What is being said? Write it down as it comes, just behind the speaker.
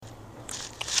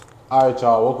All right,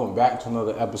 y'all. Welcome back to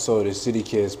another episode of City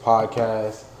Kids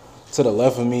Podcast. To the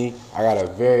left of me, I got a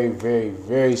very, very,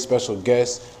 very special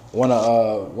guest. One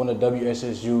of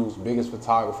WSSU's biggest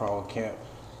photographer on camp,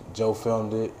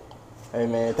 Joefilmeditt. Hey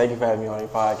man, thank you for having me on your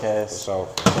podcast.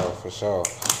 For sure.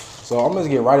 So I'm gonna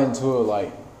get right into it.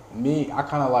 Like me, I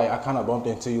kind of bumped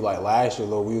into you like last year,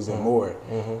 we was in Moore,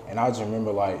 and I just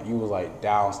remember like you was like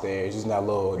downstairs, just in that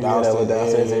little downstairs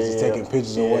area, just taking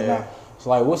pictures and whatnot. So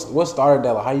like, what started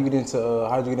that? Like, how did you get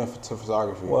into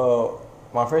photography? Well,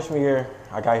 my freshman year,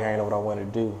 I got here, I didn't know what I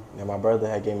wanted to do. And my brother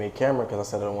had gave me a camera because I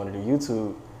said I wanted to do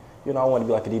YouTube. You know, I wanted to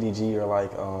be like a DDG or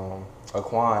like a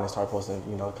Quan and start posting,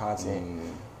 content.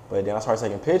 But then I started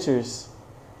taking pictures.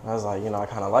 And I was like, I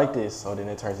kind of like this. So then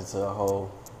it turns into a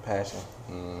whole passion.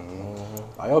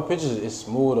 Like your pictures is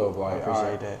smooth up. Like, I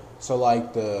appreciate that. So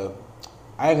like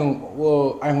I ain't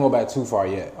gonna go back too far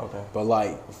yet. Okay. But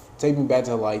like, take me back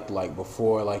to like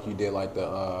before like you did like the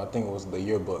I think it was the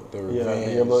yearbook, the Revenge. Yeah,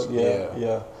 the yearbook.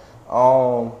 Yeah.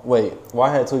 I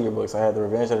had two yearbooks. I had the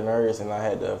Revenge of the Nerds and I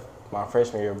had my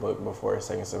freshman yearbook before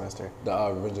second semester.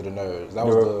 The Revenge of the Nerds. That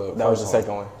was the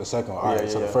second one. The second one. All right.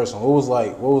 So the first one. What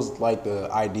was like the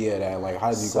idea of that? Like,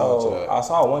 how did you go into that? I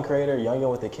saw one creator, Young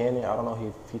with the Canon. I don't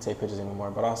know if he take pictures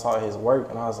anymore, but I saw his work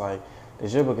and I was like,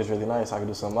 this yearbook is really nice. I could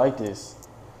do something like this.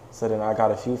 So then I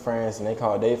got a few friends and they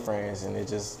called their friends and it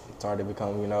just started to become,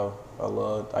 a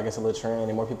little trend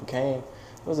and more people came.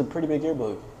 It was a pretty big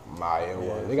yearbook. It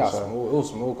was. It got smooth. It was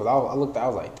smooth because I looked at it, I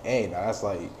was like, dang, now that's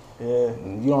like, yeah.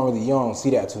 You don't see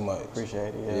that too much.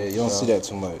 Appreciate it. Yeah, you don't see that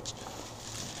too much.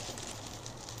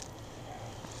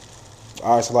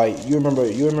 All right, so like you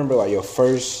remember like your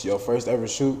first ever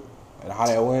shoot and how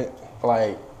that went?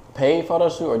 Like paid photo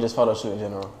shoot or just photo shoot in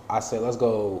general? I said let's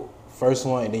go first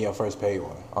one and then your first paid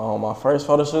one. My first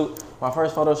photo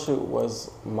shoot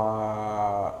was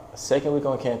my second week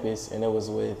on campus and it was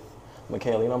with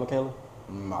Michaela. You know Michaela?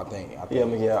 I think.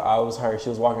 Yeah, I was her. She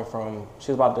was about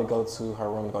to go to her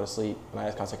room to go to sleep. And I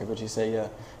asked her to take a picture. She said, yeah.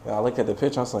 And I looked at the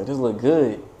picture. I was like, this look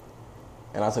good.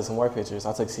 And I took some more pictures.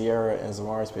 I took Sierra and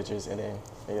Zamar's pictures. And then,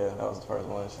 that was the first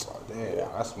one. Oh,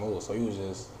 damn, that's smooth. So you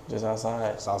was just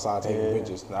outside. Just outside taking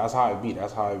pictures. That's how it be. Yeah,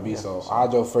 so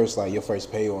how'd your first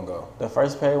paid one go? The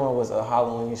first paid one was a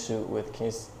Halloween shoot with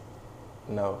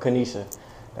Kanisha.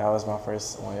 That was my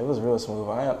first one. It was real smooth.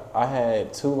 I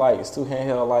had two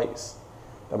handheld lights.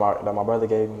 That my brother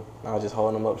gave me. I was just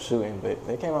holding them up shooting, but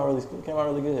they came out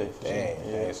really good.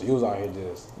 Dang. So you was out here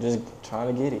just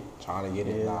trying to get it.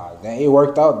 Yeah. Nah, dang, it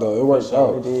worked out though. It worked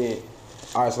out. It did.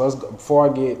 All right, so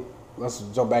let's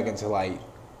jump back into like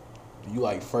you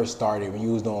like first started when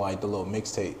you was doing like the little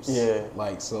mixtapes. Yeah.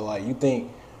 Like so like you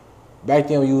think back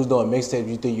then when you was doing mixtapes,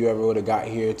 you think you ever would have got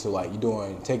here to like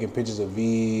you taking pictures of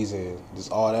V's and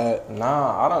just all that?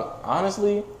 Nah, I don't.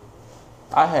 Honestly,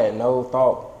 I had no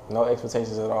thought. No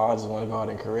expectations at all. I just want to go out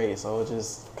and create. So it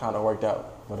just kind of worked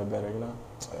out for the better,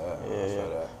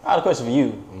 Yeah. I had a question for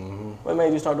you. What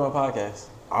made you start doing podcasts?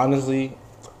 Honestly,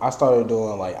 I started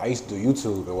doing I used to do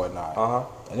YouTube and whatnot.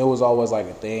 And it was always like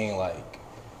a thing. Like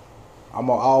I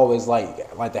always like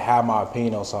to have my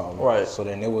opinion on something. Right. So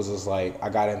then it was just like I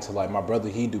got into like my brother.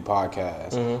 He do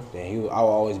podcasts. Then I would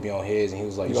always be on his, and he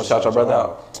was like, "You gonna shout your brother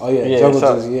out?" Oh yeah,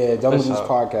 Jungle's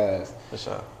podcast. For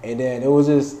sure. And then it was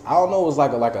just, I don't know, it was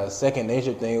like a second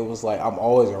nature thing. It was like I'm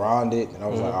always around it, and I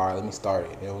was like, all right, let me start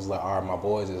it. And it was like, all right, my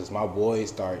boys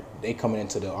they coming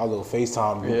into our little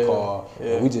FaceTime group call,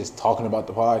 and we just talking about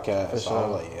the podcast. For so sure. I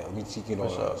was like, yeah, let me keep it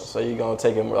on. So you gonna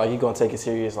take it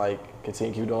serious,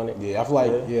 continue keep doing it? Yeah, I feel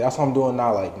like that's what I'm doing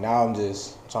now. Like now I'm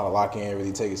just trying to lock in,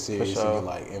 really take it serious, and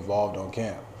get involved on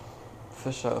camp.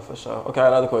 For sure. Okay,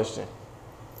 another question.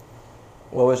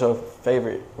 What was your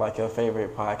favorite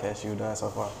podcast you've done so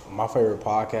far? My favorite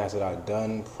podcast that I've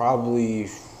done, probably,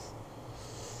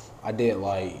 I did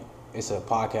it's a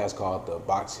podcast called The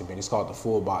Box Community. It's called The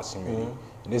Full Box Community.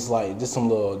 And it's this a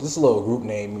little group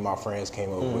name me and my friends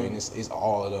came up with, and it's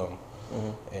all of them.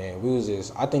 And we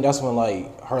was I think that's when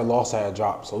Her Loss had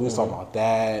dropped. So we was talking about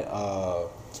that,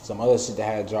 some other shit that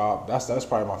had dropped. That's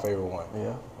probably my favorite one.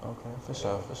 Yeah, okay, for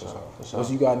sure. What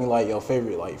you got any your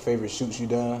favorite shoots you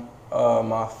done?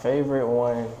 My favorite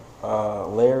one,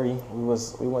 Larry. We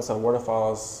went to the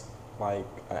waterfalls an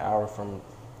hour from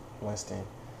Winston.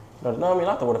 No, I mean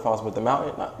not the waterfalls, but the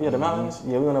mountain. The mountains.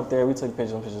 Yeah, we went up there. We took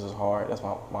pictures. Pictures was hard. That's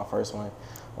my first one.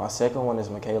 My second one is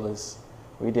Michaela's.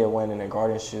 We did one in a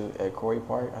garden shoot at Corey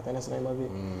Park. I think that's the name of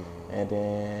it. And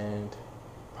then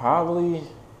probably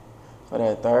for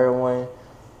that third one,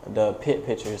 the pit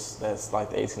pictures. That's like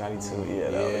the 1892.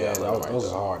 Yeah, those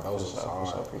was hard. Those was hard.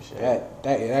 I appreciate it.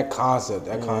 That concept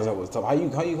was tough. How you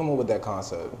come up with that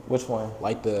concept? Which one?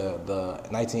 Like the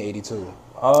 1982.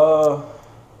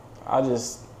 I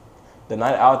just the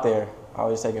night out there, I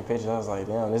was taking pictures. I was like,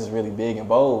 damn, this is really big and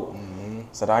bold.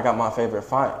 So I got my favorite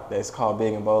font that's called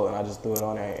Big and Bold, and I just threw it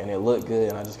on there, and it looked good.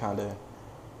 And I just kind of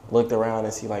looked around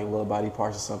and see like little body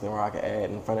parts or something where I could add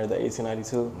in front of the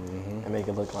 1892 and make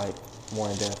it look like more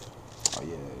in depth. Oh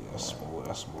yeah, that's smooth.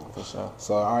 That's smooth. For sure.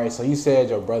 So all right, so you said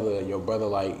your brother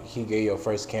like he gave you your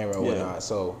first camera and whatnot.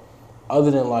 So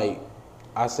other than like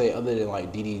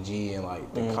DDG and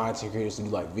like the content creators who do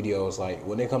like videos, like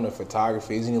when they come to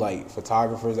photography, is any like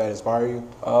photographers that inspire you?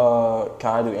 Can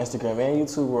I do Instagram and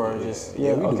YouTube or just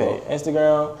okay?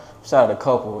 Instagram, shout out a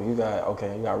couple. You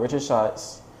got Richard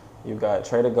Shots, you got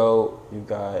Trader Goat, you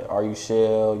got Are You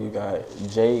Shell, you got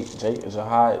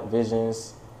Jihad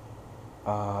Visions,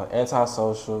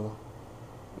 Antisocial,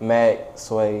 Mac,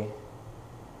 Sway,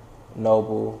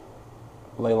 Noble,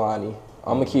 Leilani.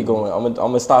 I'm gonna keep going. I'm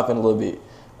gonna stop in a little bit.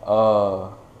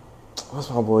 What's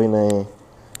my boy name?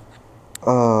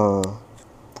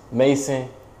 Mason.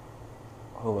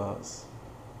 Who else?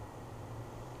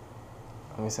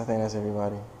 I think that's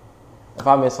everybody. If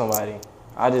I miss somebody,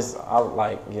 I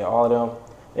like all of them.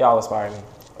 They all inspire me.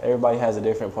 Everybody has a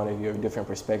different point of view, a different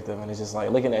perspective, and it's just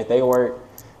like looking at their work,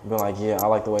 being like, yeah, I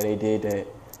like the way they did that.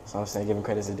 So I'm saying, giving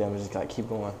credit to them and just gotta keep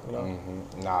going. You know?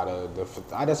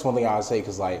 Nah, that's one thing I would say,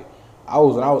 cause like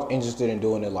when I was interested in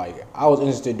doing it, like I was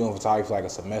interested in doing photography for like a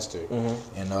semester,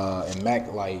 and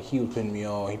Mac like he was putting me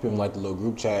on, he put me like the little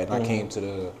group chat, and I came to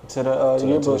the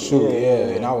shoot,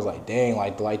 and I was like, dang,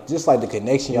 like just like the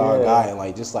connection y'all got, and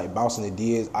like just like bouncing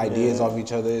ideas off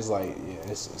each other, it's like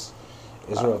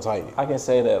it's real tight. I can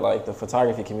say that like the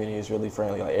photography community is really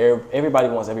friendly. Like everybody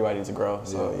wants everybody to grow.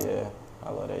 So I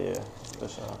love that. Yeah. For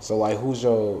sure. So like, who's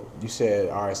your? You said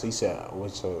all right. So you said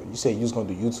you said you was gonna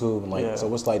do YouTube and like. So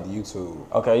what's like the YouTube?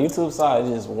 Okay, YouTube side is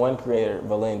just one creator,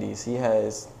 Valendis. He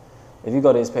has, if you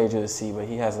go to his page, you'll see. But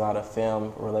he has a lot of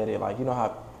film related, like you know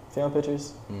how film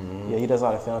pictures. Yeah, he does a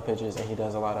lot of film pictures, and he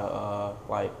does a lot of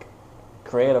like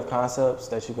creative concepts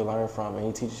that you can learn from, and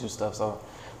he teaches you stuff. So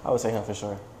I would say him for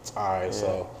sure. All right,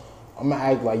 so I'm gonna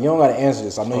act like you don't gotta answer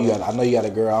this. I know you got a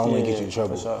girl. I don't want to get you in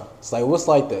trouble. For sure. It's like what's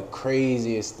like the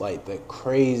craziest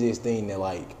thing that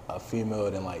like a female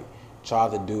then like try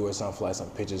to do or something for like some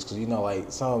pictures, because you know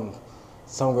like some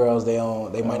girls they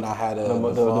might not have the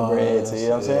bread to, you know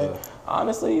what I'm saying?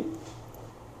 Honestly,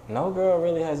 no girl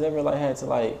really has ever like had to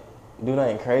like do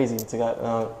nothing crazy to got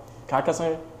can I cuss on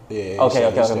here? Yeah.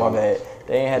 Okay, my bad.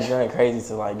 They ain't had to do nothing crazy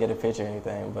to like get a picture or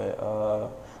anything, but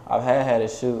I've had a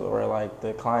shoot where like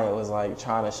the client was like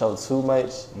trying to show too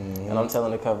much, and I'm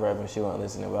telling the cover up and she wasn't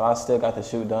listening. But I still got the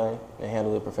shoot done and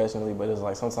handled it professionally. But it was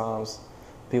like sometimes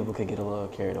people could get a little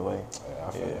carried away. Yeah,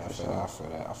 I feel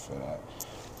that.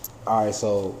 All right,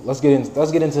 so let's get into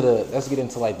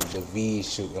like the V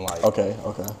shooting. Like okay.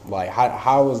 Like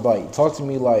how was like talk to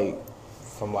me like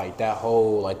from like that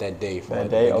whole like that day from that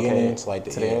like, day the beginning to like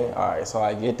the end. All right, so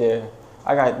I get there.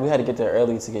 We had to get there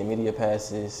early to get media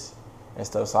passes and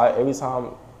stuff. So every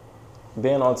time,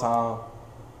 being on time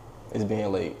is being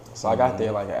late. So I got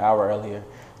there like an hour earlier.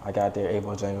 I got there 8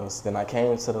 Bojangles. Then I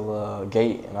came to the little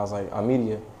gate and I was like, I'm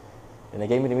media. And they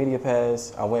gave me the media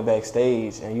pass. I went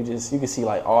backstage and you could see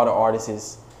like all the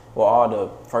artists, well, all the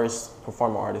first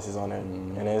performing artists on there.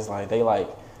 And it's like, they like,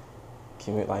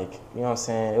 you know what I'm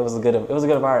saying? It was a good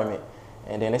environment.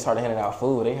 And then they started handing out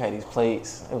food. They had these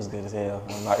plates. It was good as hell.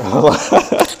 I'm not gonna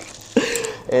lie.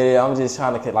 And I'm just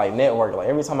trying to like network. Like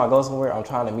every time I go somewhere, I'm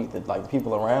trying to meet the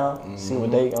people around, see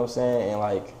what they, you know what I'm saying, and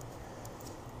like,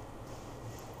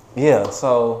 yeah.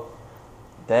 So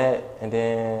that, and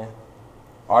then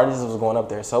artists was going up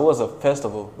there. So it was a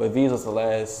festival, but V's was the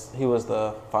last. He was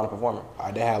the final performer.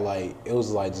 They had like it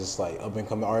was like just like up and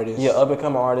coming artists. Yeah, up and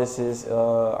coming artists.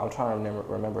 I'm trying to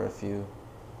remember a few.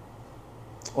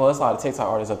 Well, it's a lot of TikTok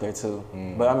artists up there too.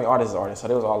 But I mean, artists, so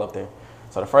they was all up there.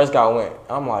 So the first guy went,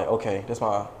 I'm like, okay, this is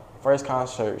my first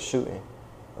concert shooting.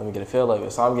 Let me get a feel of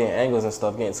it. So I'm getting angles and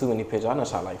stuff, getting too many pictures. I done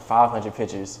shot like 500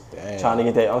 pictures. Damn. Trying to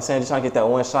get that, just trying to get that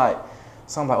one shot.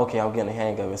 So I'm like, okay, I'm getting the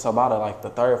hang of it. So about like the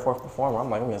third or fourth performer, I'm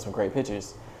like, I'm getting some great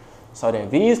pictures. So then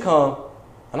V's come,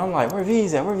 and I'm like, where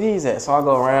V's at? So I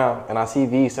go around, and I see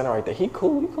V standing right there. He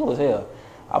cool as hell.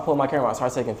 I pull my camera out,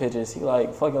 start taking pictures. He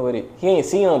like fucking with it. He ain't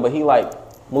seen him, but he like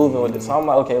moving with it. So I'm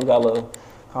like, okay, we got a little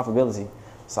comfortability.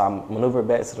 So I maneuvered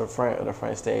back to the front of the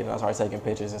front stage, and I started taking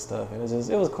pictures and stuff. And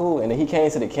it was cool. And then he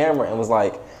came to the camera and was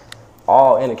like,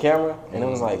 all in the camera, and it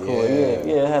was like cool. Yeah.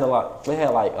 Yeah, it had a lot. They had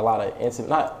like a lot of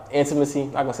not intimacy.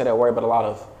 Not gonna say that word, but a lot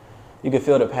of. You could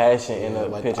feel the passion in the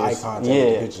like pictures. the eye contact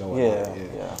with the pictures and whatnot.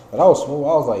 Yeah. But that was smooth.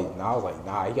 I was like,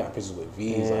 nah, he got pictures with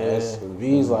V's. Like, that's,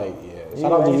 V's, like,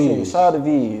 Shout out to V's. Shout out to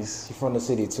V's. He's from the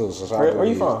city, too, so shout out to Where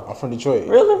V's. you from? I'm from Detroit.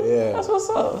 Really? Yeah. That's what's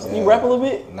up. Yeah. You rap a little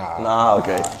bit? Nah.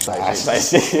 Okay.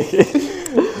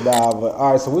 Nah, but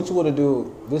all right, so what you want to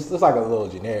do, this is like a little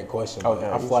generic question, but Okay,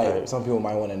 I feel like some people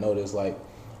might want to know this, like,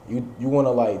 you want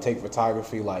to, like, take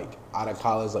photography, like, out of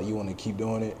college, like, you want to keep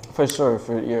doing it? For sure,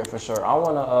 for sure. I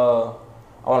want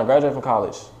to graduate from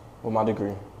college with my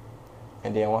degree.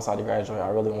 And then once I graduate, I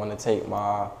really want to take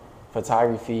my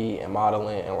photography and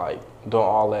modeling and, like, doing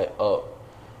all that up.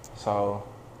 So,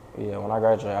 yeah, when I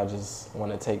graduate, I just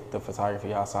want to take the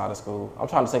photography outside of school. I'm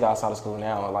trying to take it outside of school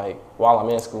now, like, while I'm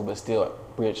in school, but still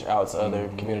reach out to other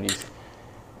communities.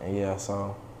 And,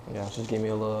 just give me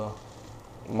a little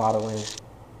modeling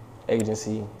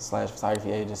agency /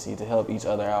 photography agency to help each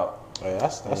other out. Yeah,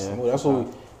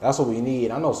 smooth. That's what we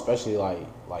need. I know, especially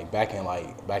like back in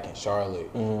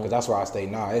Charlotte, because that's where I stay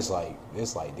now. It's like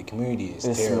the community is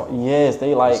terrible. Yes,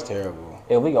 it's terrible.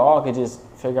 If we all could just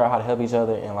figure out how to help each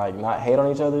other and like not hate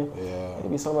on each other,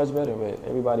 it'd be so much better. But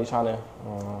everybody trying to,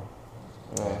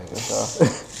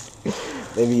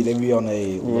 they be on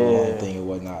a little thing and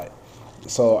whatnot.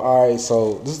 So all right,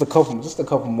 so just a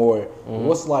couple more.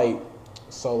 What's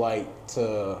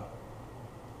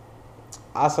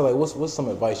I say, like, what's some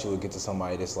advice you would give to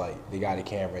somebody that's like, they got a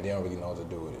camera and they don't really know what to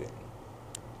do with it?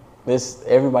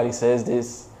 Everybody says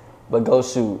this, but go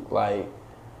shoot. Like,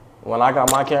 when I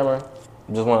got my camera,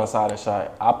 just went outside and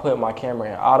shot. I put my camera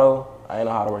in auto. I didn't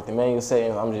know how to work the menu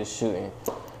settings. I'm just shooting.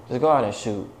 Just go out and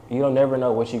shoot. You don't never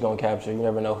know what you're gonna capture. You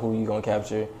never know who you're gonna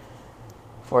capture.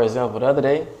 For example, the other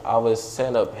day, I was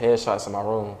setting up headshots in my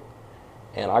room.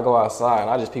 And I go outside, and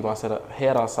I just peek my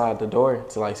head outside the door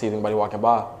to like see if anybody walking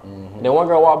by. And then one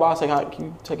girl walked by, said, "Can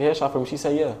you take a headshot for me?" She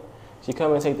said, "Yeah." She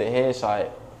come and take the headshot.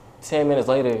 10 minutes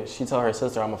later, she told her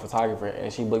sister I'm a photographer,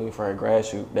 and she booked me for a grad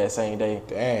shoot that same day.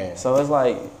 Damn. So it's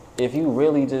like, if you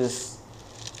really just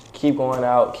keep going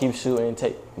out, keep shooting,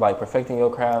 perfecting your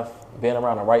craft, being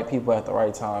around the right people at the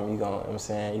right time, you're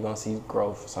gonna see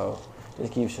growth. So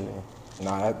just keep shooting.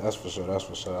 Nah, that's for sure. That's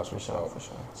for sure.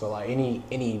 So like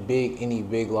any big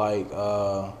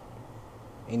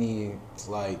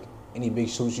big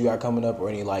shoots you got coming up, or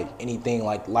anything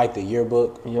like the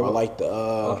yearbook or like the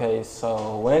Okay,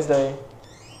 so Wednesday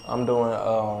I'm doing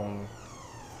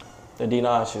the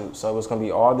D9 shoot. So it's gonna be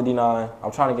all the D9.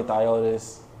 I'm trying to get the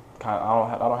IOTAs.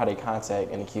 I don't have their contact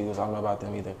in the queues. I don't know about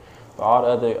them either. But all the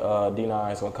other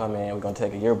D9s gonna come in. We're gonna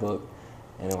take a yearbook.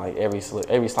 And like every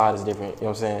slide is different, you know what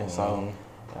I'm saying? So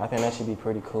I think that should be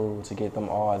pretty cool to get them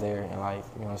all there and like,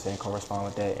 you know what I'm saying, correspond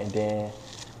with that. And then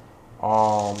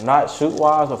not shoot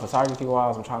wise but photography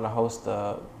wise, I'm trying to host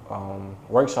a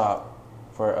workshop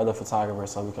for other photographers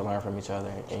so we can learn from each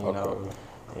other. And but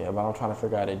I'm trying to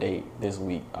figure out a date this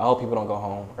week. I hope people don't go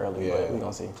home early, but we're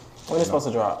gonna see. When it's supposed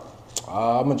to drop?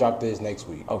 I'm gonna drop this next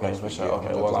week. Okay, for sure.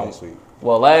 Okay, next week.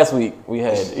 Well, last week we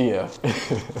had I'm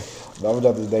gonna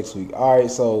drop this next week. All right,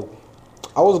 so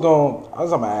I was gonna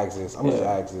ask this. I'm gonna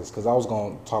ask this because I was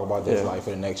gonna talk about this like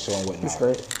for the next show and whatnot. That's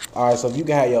great. All right, so if you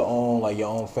could have your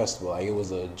own festival, like it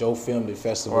was a Joefilmeditt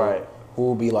festival, right? Who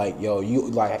would be like,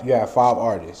 you have 5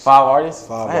 artists. 5 artists?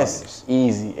 That's artists.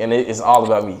 Easy, and it's all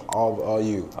about me. All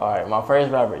you. All right, my first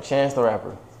rapper, Chance the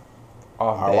Rapper.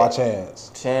 All right, why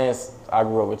Chance? Chance, I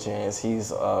grew up with Chance.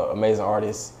 He's an amazing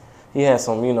artist. He has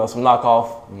some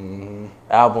knockoff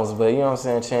albums, but you know what I'm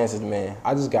saying? Chance is the man.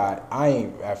 I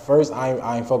ain't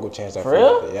fuck with Chance at first. For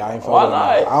real? Yeah, I ain't fuck Why with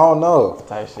not? him. I don't know.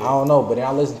 Type shit. I don't know, but then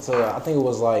I listened to, I think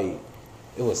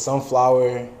it was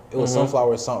Sunflower. It was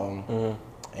Sunflower something.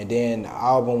 And then the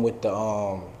album with the,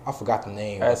 I forgot the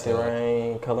name. Acid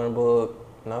Rain, Coloring Book.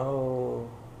 No.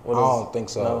 I don't think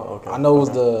so. No? Okay. I know it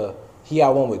was he had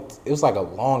one with, it was like a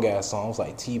long ass song. It was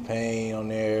like T-Pain on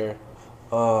there.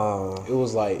 It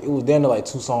was down to like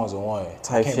 2 songs in one.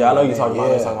 Type shit. I know you talking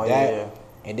about that. Yeah.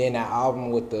 And then that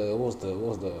album with what was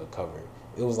the cover?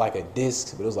 It was like a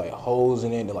disc, but it was like holes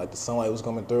in it, and like the sunlight was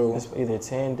coming through. It's either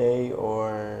 10 Day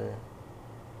or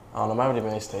I don't know, maybe the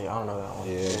Main State. I don't know that one.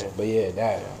 Yeah, but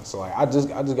that. So like I just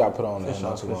got put on that.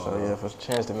 For sure. Yeah, for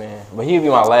Chance the man. But he'll be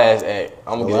my last act.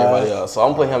 I'm gonna get everybody else. So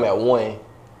I'm gonna put him at 1.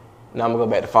 Now I'm gonna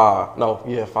go back to 5. No,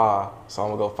 5. So I'm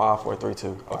gonna go 5, 4, 3,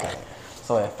 2. Okay. Right.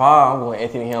 So at 5, I'm going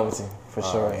Anthony Hamilton for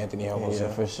sure. Anthony Hamilton.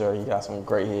 Yeah, for sure. He got some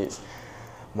great hits.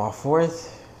 My 4th,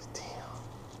 damn.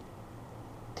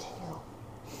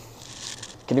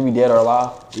 Can it be Dead or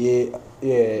Alive? Yeah.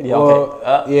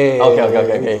 Okay. Okay.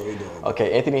 Okay.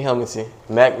 Okay, Anthony Hamilton,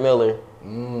 Mac Miller.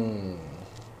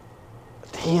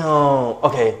 Damn.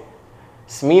 Okay,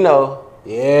 Smino.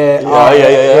 Yeah.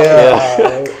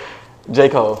 Yeah. J.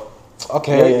 Cole.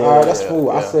 Okay, Yeah, all right, that's cool.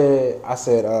 yeah.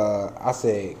 I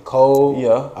said Cole.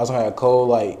 Yeah. I was gonna have Cole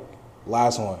like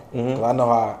last one because I know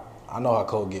how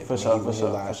Cole get. For when sure, he- for when he sure,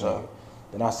 last for sure. nigga.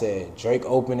 Then I said Drake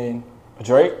opening.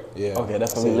 Drake. Yeah. Okay,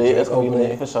 that's I gonna be said lit. Drake That's gonna be lit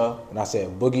opening. for sure. And I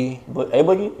said Boogie. A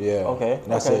Boogie. Yeah. Okay.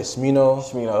 And I said Smino.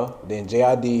 Smino. Then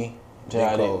JID.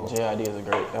 then Cole. JID is a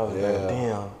great. That was great. Yeah.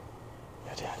 Damn.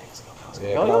 Yeah, JID was good.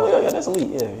 Yeah, Yeah, that's elite.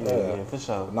 Yeah, for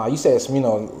sure. Nah, you said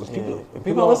Smino.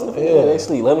 People listen to it. Yeah, they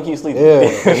sleep. Let them keep sleeping. Yeah.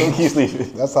 Let them keep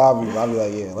sleeping. That's how I be. I be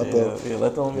like, yeah, let them. Let them.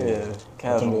 Let them do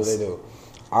Casuals. what they do.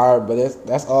 All right, but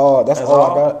that's all. That's all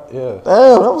I got. Yeah.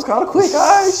 Damn, that was kind of quick.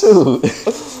 All right,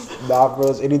 shoot. Nah,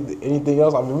 bro. Anything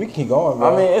else? I mean, we can keep going,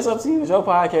 bro. I mean, it's up to you. It's your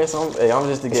podcast. I'm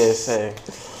just a guest. Say.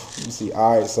 Let me see.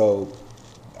 All right, so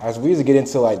as we used to get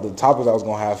into like the topics I was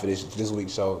gonna have for this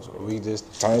week's show, so we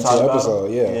just turn into an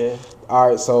episode. Yeah. All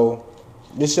right, so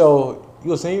this show,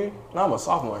 you a senior? No, I'm a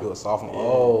sophomore. You a sophomore? Yeah.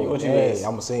 Oh, What you dang, is?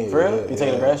 I'm a senior. For real? Yeah, You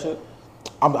taking a grad shit?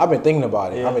 I've been thinking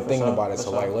about it. Yeah, I've been for thinking sure, about it. for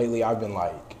So sure. like lately, I've been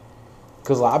like,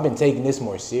 cause like I've been taking this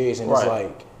more serious, and Right. it's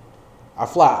like, I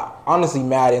feel like honestly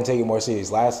mad I didn't take it more serious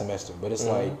last semester. But it's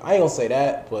like I ain't gonna say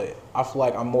that, but I feel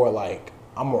like I'm more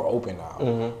open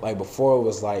now. Like before, it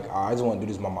was like I just want to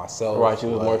do this by myself. Right, you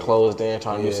was like, more closed in,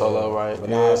 trying to do solo, right? But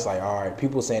now it's like, all right,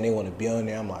 people saying they want to be on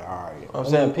there. I'm like, all right. I'm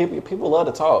saying people love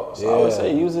to talk. So I always Yeah.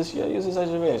 say use this as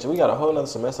your advantage. We got a whole nother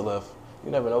semester left. You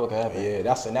never know what can happen. Yeah,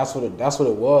 that's what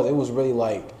it was. It was really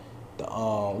like the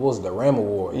what was it, the Ram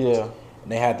Awards. Yeah.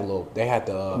 And they had the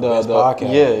best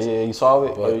podcast. Yeah, you saw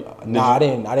it. But I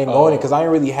didn't go in it because I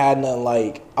ain't really had nothing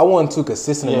like I wasn't too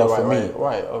consistent enough for me.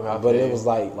 Right. Okay. But it was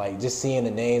like just seeing the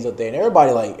names up there and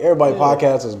everybody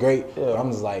podcast was great. Yeah. But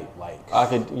I'm just like I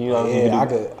could,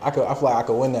 I feel like I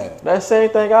could win that. That same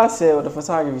thing I said with the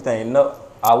photography thing. No,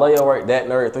 I love your work, that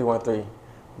nerd 313.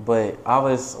 But when I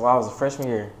was a freshman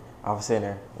year, I was sitting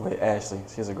there with Ashley.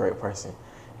 She's a great person,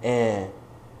 and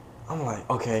I'm like,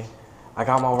 okay, I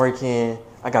got my work in.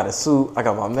 I got a suit. I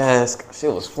got my mask.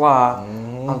 Shit was fly.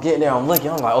 I'm getting there. I'm looking.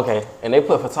 I'm like, okay. And they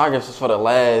put photographers for the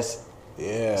last.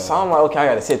 Yeah. So I'm like, okay, I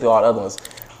got to sit through all the other ones.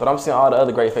 But I'm seeing all the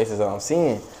other great faces that I'm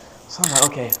seeing. So I'm like,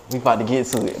 okay, we about to get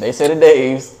to it. They say the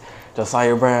Daves,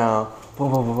 Josiah Brown,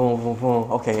 boom, boom, boom, boom, boom,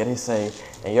 boom. Okay, they say,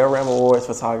 and your Ram Awards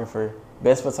photographer,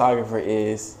 best photographer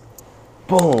is,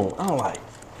 boom. I'm like,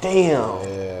 damn.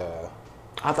 Yeah.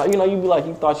 I thought,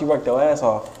 you thought you worked your ass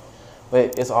off.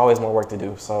 But it's always more work to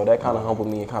do. So that kind of humbled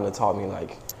me and kind of taught me,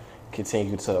 like,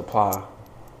 continue to apply, you know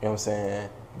what I'm saying,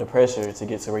 the pressure to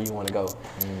get to where you want to go.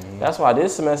 That's why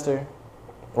this semester,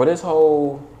 or this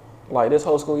whole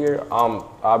school year,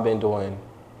 I've been doing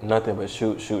nothing but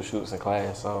shoots in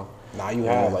class. So Nah, you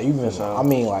have like you've been. sure. I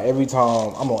mean, like every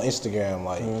time I'm on Instagram,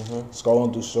 like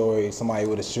scrolling through stories, somebody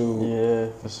with a shoe.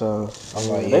 yeah, for sure. I'm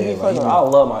like, They yeah, be like, fucking. I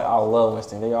love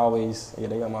Winston. They always,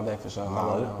 they got my back for sure. I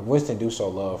love them. Winston do show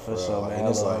love for real. sure, like, man. and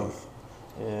it's I like love.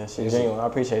 Yeah, shit genuine. I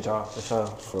appreciate y'all for sure.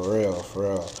 for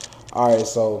real. All right,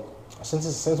 so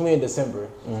since we in December,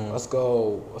 let's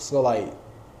go like.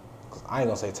 I ain't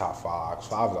gonna say top 5, 'cause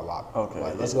 5 is a lot. Okay,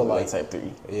 like, let's go like type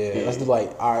 3. Yeah, let's do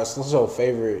like all right. So what's your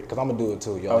favorite? Cause I'm gonna do it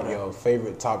too. Your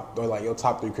favorite top or like your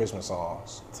top 3 Christmas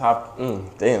songs.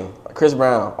 Damn. Chris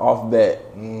Brown off bat.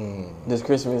 This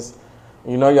Christmas,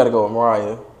 you gotta go with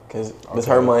Mariah, cause it's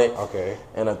her month. Okay.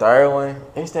 And the third one,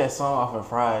 it's that song off of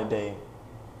Friday.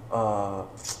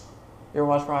 You ever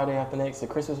watch Friday After Next, the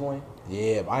Christmas one?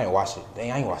 Yeah, but I ain't watch it.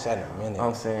 Dang, I ain't watched that in a minute.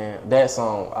 I'm saying that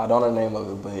song. I don't know the name of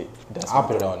it, but that's. I'll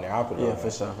put it on there. I'll put it on Yeah, there.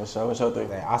 for sure. What's your 3?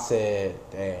 Dang, I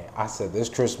said this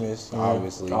Christmas,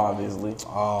 obviously.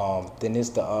 Then it's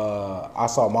the I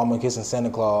saw Mama Kissing Santa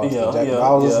Claus. Yeah,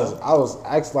 I was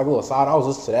actually like a little side. I was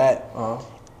listening to that.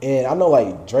 And I know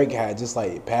like Drake had just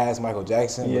like passed Michael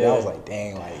Jackson, but I was like,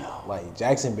 dang, like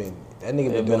Jackson that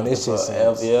nigga been doing this shit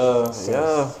since.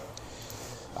 Yeah.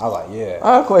 I was like, yeah.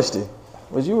 I have a question.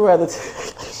 Would you rather take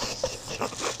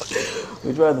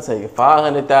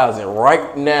 $500,000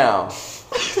 right now,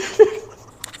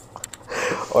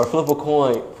 or flip a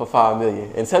coin for $5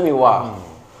 million? And tell me why.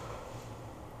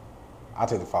 I'll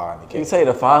take the 500K. You say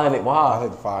the 500. Why? I'll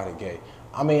take the 500K.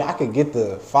 I mean, I could get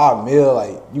the 5 mil.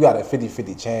 Like you got a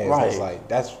 50-50 chance. Right. It's like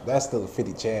that's still a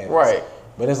 50 chance. Right.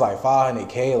 But it's like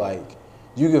 500K. Like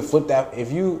you could flip that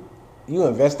if you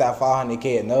invest that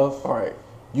 500K enough. Right.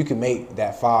 You can make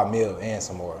that 5 mil and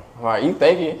some more. All right, you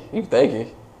thinking.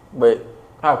 But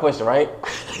I have a question, right?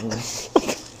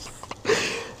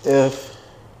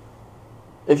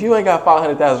 If you ain't got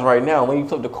 $500,000 right now, when you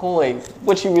flip the coin,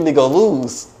 what you really gonna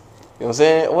lose? You know what I'm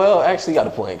saying? Well, actually, you got a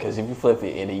point because if you flip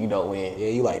it and then you don't win, Yeah,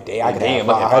 you like, damn, I could have damn,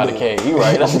 I can 500K. You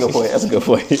right? That's a good point. That's a good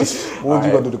point. What would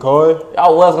you gonna do, the coin? I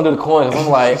was gonna do the coin because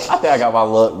I'm like, I think I got my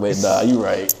luck, but nah, you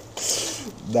right.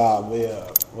 Nah, but yeah.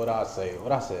 What I say?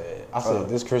 What I said? I said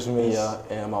this Christmas. Yeah,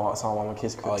 and my song "Mama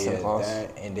Kiss Oh Santa yeah, Claus."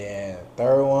 that. And then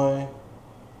third one.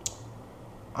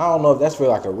 I don't know if that's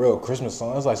really like a real Christmas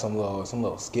song. It's like some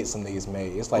little skit some niggas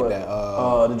made. It's like that.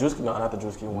 The Drewski, no, not the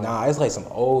Drewski one. Nah, it's like some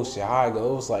old shit. How it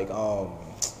go? It was like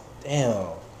damn.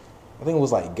 I think it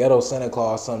was like Ghetto Santa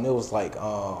Claus or something. It was like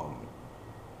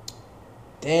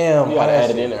damn. You gotta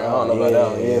add it in there. I don't know about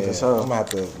that one. Yeah, for sure. I'm gonna have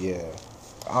to. Yeah.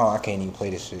 I can't even play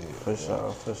this shit. For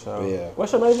sure. But yeah.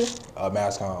 What's your major?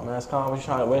 Mass comm. Mass comm. What you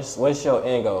trying? What's your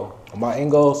end goal? My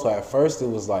end goal. So at first it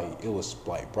was like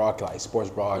broadcast, like sports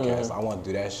broadcast. I want to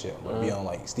do that shit. Be on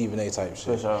like Stephen A. type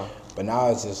shit. For sure. But now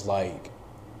it's just like,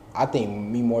 I think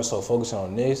me more so focusing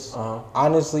on this.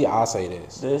 Honestly, I'll say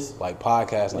this. Like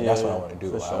podcast. Like that's what I want to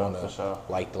do. Like, I want to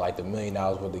like the $1 million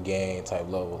worth of game type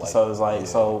level. Like, so it's like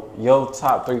so your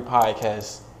top 3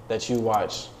 podcasts that you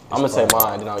watch. I'm gonna say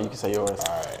mine, then you can say yours.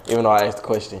 All right. Even though I asked the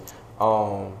question.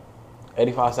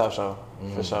 85 South Show,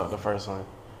 for sure, the first one.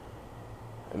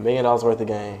 $1 million worth of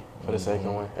game for the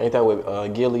second one. Ain't that with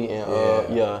Gilly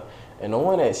and yeah. And the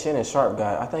one that Shannon Sharp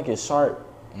got, I think it's Sharp.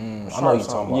 I know you're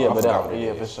talking about. Yeah, I but forgot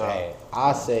that for sure. Dang.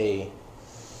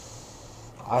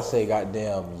 I say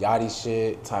goddamn Yachty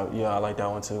shit. Yeah, I like that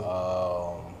one too.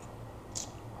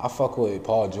 I fuck with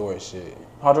Paul George shit.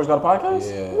 Paul George got a podcast?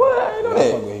 Yeah. What? I ain't know that.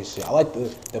 I fuck with his shit. I like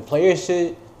the player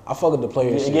shit. I fuck with the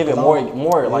player shit. Give it more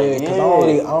like, because I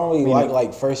don't really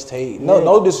like first take.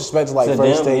 No disrespect to like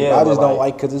first take. I just don't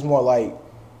like because it's more like,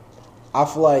 I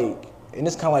feel like, and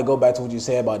this kind of like go back to what you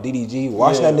said about DDG.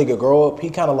 Watching that nigga grow up, he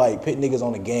kind of like put niggas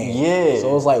on the game. Yeah.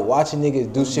 So it's like watching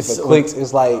niggas do shit for clicks.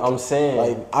 It's like, I'm saying,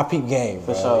 like I peep game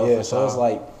for bro. sure. Yeah. For So sure. it's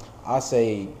like I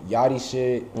say Yachty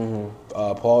shit,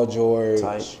 Paul George.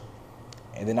 Tight.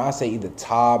 And then I say either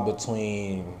tie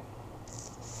between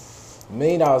 $1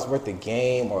 million worth of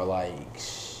game or like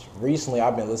recently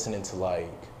I've been listening to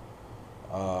like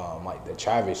the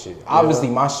Travis shit. Obviously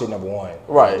my shit number one.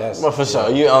 Right. That's, but for sure.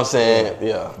 You know what I'm saying?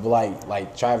 Yeah. But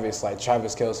like Travis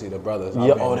Kelsey, the brothers.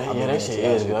 Yeah, that shit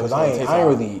is good. Because I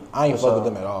ain't fuck with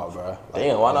them at all, bro. Like,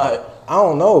 damn, why not? I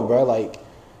don't know, bro. Like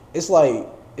it's like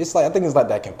I think it's like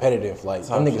that competitive. Like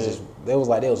them niggas just they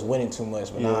was winning too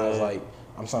much, but now it's like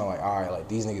I'm saying like, all right, like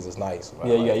these niggas is nice.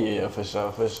 Bro. Yeah, for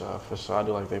sure. I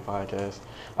do like their podcast.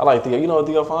 I like Theo. You know what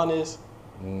Theo Fon is?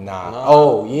 Nah.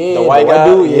 Oh yeah, the white guy.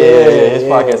 Dude. Yeah, his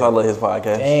podcast. I love his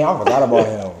podcast. Dang, I forgot about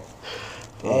him.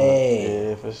 Dang.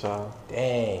 Yeah, for sure.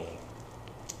 Dang.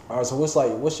 All right, so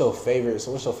what's your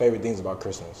favorite things about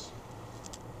Christmas?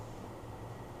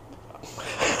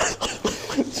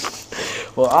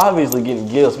 Well, obviously getting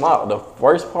gifts. The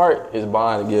first part is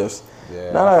buying the gifts.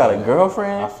 Yeah. Now I got a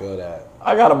girlfriend. I feel that.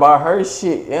 I gotta buy her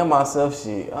shit and myself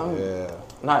shit.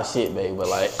 Not shit, babe, but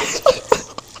like.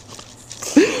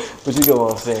 But you get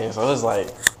what I'm saying. So it's like,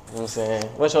 you know what I'm saying?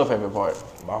 What's your favorite part?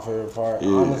 My favorite part,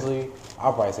 honestly,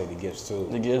 I'll probably say the gifts too.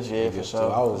 The gifts, yeah, for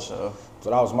sure.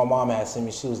 But my mom had sent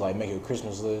me. She was like making a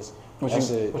Christmas list. What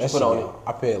you put on it?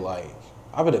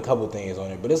 I put a couple things on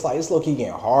it, but it's low key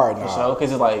getting hard now. For sure,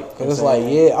 because it's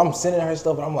like, I'm sending her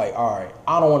stuff, but I'm like, all right,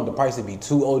 I don't want the price to be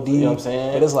too OD. You know what I'm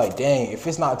saying? But it's like, dang, if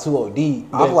it's not too OD,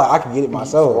 I feel like I can get it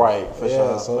myself. Right, for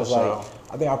sure. So it's like,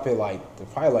 I think I put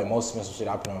probably like most expensive shit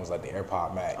I put on was like the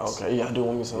AirPod Max. Okay, yeah, I do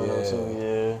want me some of those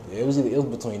too. Yeah. It was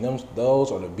between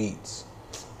those or the Beats.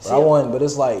 But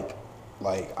it's like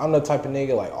I'm the type of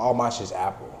nigga like all my shit's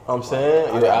Apple. I'm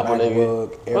saying you're Apple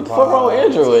MacBook, nigga. What the fuck wrong with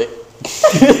Android? What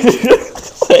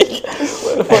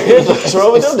the fuck is what's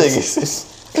wrong with them niggas?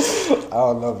 I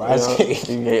don't know, but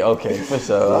okay, for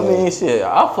sure. Yeah. I mean, shit,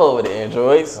 I fuck with the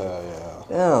Androids. Hell yeah.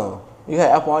 Damn, you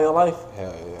had Apple all your life?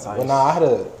 Hell yeah. But nah, I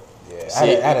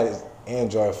had an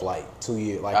Android for like 2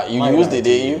 years. Like you used it,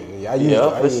 did you? Yeah, I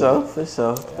used it. For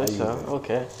sure.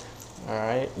 Okay. All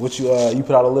right. What you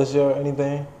put out a list or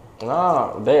anything?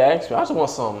 Nah, they asked me. I just want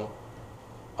some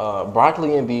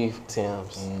broccoli and beef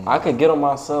Timbs. I could get them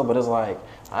myself, but it's like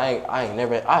I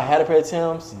had a pair of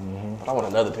Timbs, but I want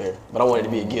another pair. But I want it to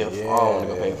be a gift. I don't want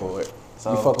to go pay for it.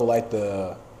 So you fuck with like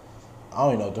I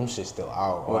don't even know if them shit's still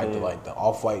out. Like the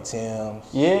off-white Timbs.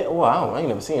 Yeah, well, I ain't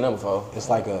never seen them before. It's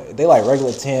like they like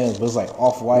regular Timbs, but it's like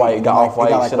off-white. Got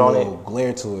off-white shit on it.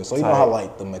 Glare to it. So you know how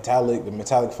like the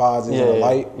metallic files is in the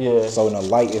light? Yeah. So in the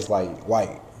light it's like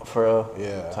white. For real?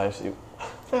 Yeah. Type shit.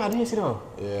 I didn't see them.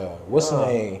 Yeah. What's the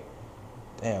name?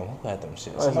 Damn, who had them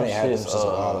shit? Somebody had them shit a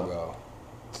while ago.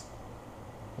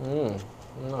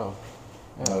 No.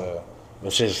 Yeah.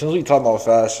 But shit, since we talking about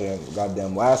fashion,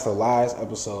 goddamn, last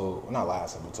episode, not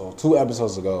last episode, 2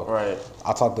 episodes ago, Right.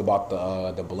 I talked about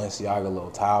the Balenciaga little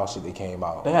towel shit that came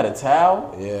out. They had a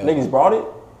towel. Yeah. Niggas brought it.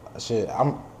 Shit,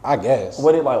 I guess.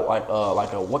 What it like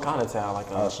a what kind of towel?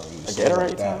 Like a Gatorade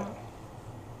like towel?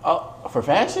 Oh, for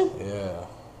fashion? Yeah.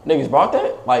 Niggas brought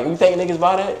that? Like, you think niggas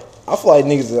buy that? I feel like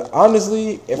niggas,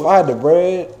 honestly, if I had the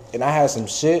bread and I had some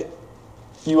shit,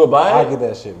 You would buy I it? get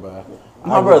that shit, bro.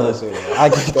 My brother. I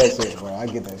get that shit, bro. I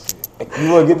get that shit.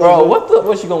 You wanna get that Bro, shit?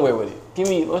 what you gonna wear with it? Give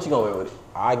me, what you gonna wear with it?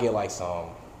 I get like some,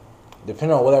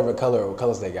 depending on whatever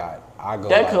colors they got. I go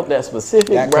That like, cup, that specific,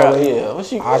 that bro. color, Yeah.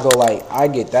 What you? I go like, I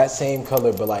get that same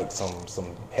color, but like some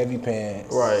heavy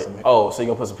pants. Right. some- Oh, so you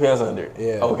gonna put some pants under it?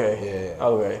 Yeah. Okay. Yeah.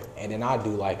 Okay. And then I do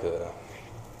like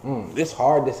it's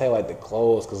hard to say like the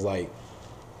clothes, cause like,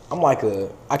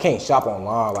 I can't shop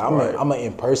online. Like Right. I'm an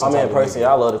in-person. I'm type in of person. nigga.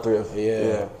 I love the thrift.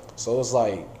 Yeah. So it's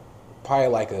like, probably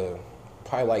like a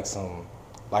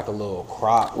little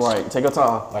crop. Right. Take your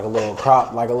time. Like a little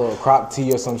crop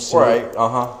tee or some shit. Right.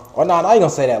 Uh-huh. Or no, I ain't gonna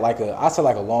say that. I say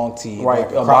like a long tee. Right.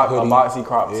 Like a crop hoodie. A boxy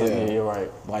crop. Yeah. Yeah, you're right.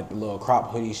 Like the little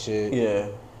crop hoodie shit. Yeah.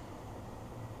 And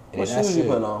What then that's shoes you it.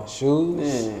 putting on?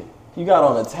 Shoes? Yeah. You got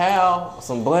on a towel,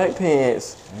 some black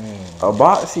pants, a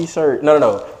boxy shirt. No.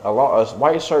 A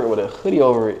white shirt with a hoodie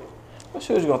over it. What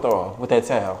shoes you gonna throw on with that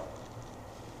towel?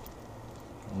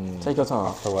 Take your time.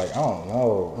 I feel like, I don't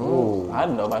know. Ooh. I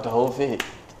didn't know about the whole fit.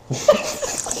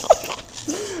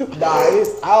 Nah, I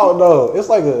don't know. It's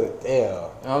like a, yeah. You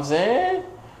know what I'm saying?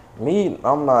 Me,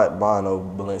 I'm not buying no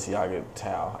Balenciaga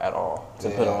towel at all to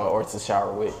put on or to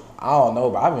shower with. I don't know,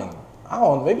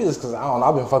 but maybe it's because,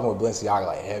 I've been fucking with Balenciaga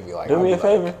like heavy. Like, Do me a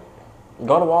favor.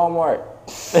 Go to Walmart.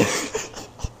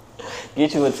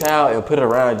 Get you a towel and put it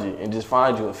around you and just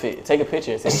find you a fit. Take a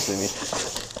picture and send it to me.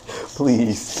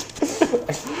 Please.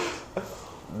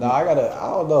 Nah, I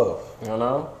don't know. You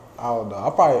know? I don't know. I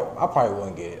probably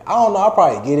wouldn't get it. I don't know. I'll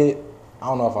probably get it. I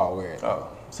don't know if I'll wear it. Oh.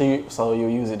 So you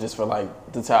use it just for like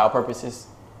the towel purposes?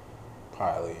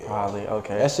 Probably. Yeah. Probably,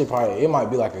 okay. That shit it might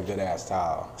be like a good ass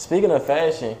towel. Speaking of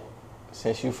fashion,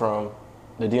 since you from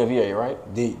the DMV area, right?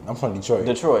 I'm from Detroit.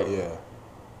 Detroit. Yeah.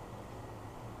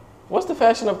 What's the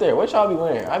fashion up there? What y'all be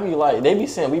wearing? I be like, they be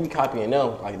saying we be copying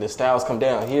them. Like the styles come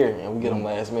down here and we get them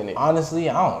last minute. Honestly,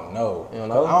 I don't know. You don't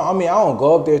know? I mean, I don't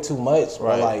go up there too much,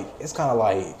 Right. but like, it's kind of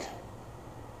like,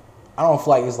 I don't feel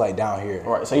like it's like down here.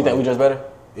 Right. So you think we dress better?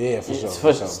 Yeah, for sure.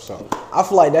 for For sure. I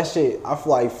feel like that shit,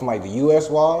 from like the US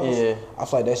wise, Yeah. I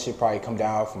feel like that shit probably come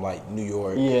down from like New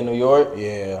York. Yeah, New York.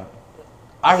 Yeah.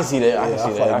 I can see that. I Yeah, can see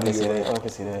feel that. like I can New see York. that. I can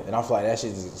see that. And I feel like that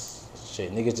shit is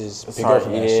shit. Niggas just pick Sorry, up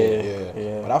from that shit.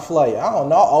 yeah. But I feel like, I don't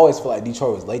know, I always feel like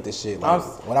Detroit was late to shit. Like,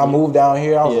 when I moved down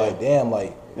here, I was Yeah. like, damn,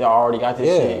 like, Y'all already got this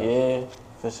Yeah. shit. Yeah,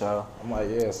 for sure. I'm like,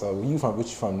 yeah, so what you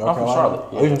from North I'm from Carolina? Charlotte.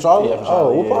 Oh, you from Charlotte? Yeah, from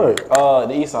Charlotte. Oh, what part?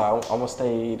 The east side. I'm gonna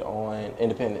stayed on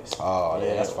Independence. Oh,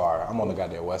 yeah, that's far. I'm on the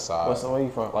goddamn west side. Where you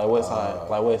from? Like west side?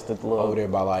 Like west the little. Over there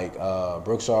by like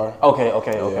Brookshire. Okay. Yeah, For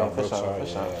sure. Brookshire, For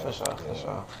sure. yeah. For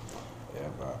sure. Yeah,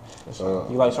 bro. For So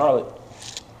sure. You like Charlotte?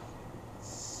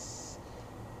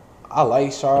 I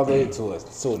like Charlotte to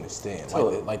an extent. To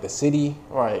Like the city,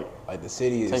 Right. like the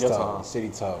city is Take your tough. time. The city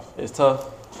tough, It's tough.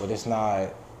 but it's not.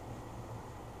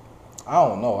 I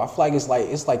don't know. I feel like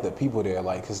it's like the people there,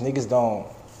 like, cause niggas don't.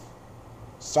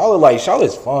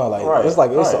 Charlotte's fun. Like Right, it's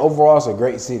like right. overall it's a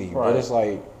great city, Right. but it's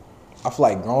like I feel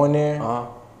like growing there, Uh huh.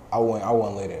 I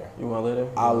wouldn't live there. You wanna live there?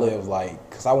 I live like,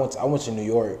 cause I went to New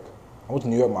York. I went to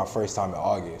New York my first time in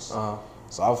August. Uh huh.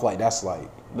 So I feel like that's like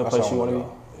The that's place where I you wanna wanna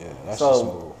go. Yeah, that's So- just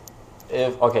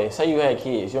smooth. Say you had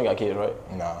kids. You ain't got kids, right?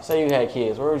 Nah, Say you had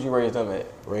kids. Where would you raise them at?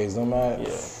 raised them at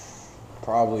Yeah.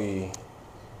 probably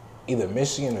either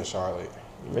Michigan or Charlotte.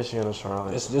 Michigan or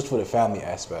Charlotte. It's just for the family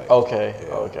aspect. Okay.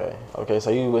 Yeah. Okay. So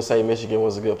you would say Michigan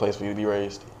was a good place for you to be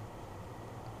raised?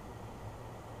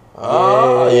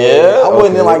 Yeah. Yeah. I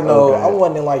wasn't in like no. okay. I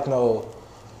wasn't in like no.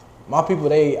 My people,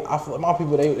 they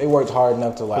worked hard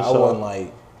enough to like. For I sure. wasn't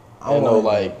like. I Ain't no wasn't,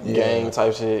 like yeah. gang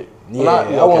type shit. Yeah,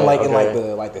 Well, I wasn't like in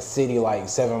okay. like the city, like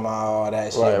 7 Mile, all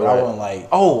that shit. Right, but right. I wasn't like.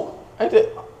 Oh,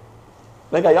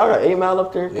 y'all got 8 Mile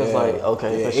up there? Cause Yeah. like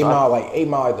okay, yeah, for 8 sure. Mile, 8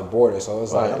 Mile at the border. So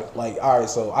it's Right. like all right.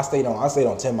 So I stayed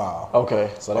on 10 Mile.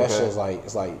 Okay. So that okay. shit's like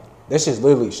that shit's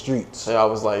literally streets. So I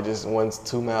was like just 1,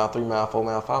 2 mile, 3 mile, 4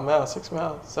 mile, 5 mile, 6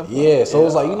 mile, 7 mile. Yeah. So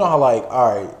it's like, you know how like,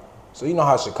 all right. So you know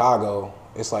how Chicago,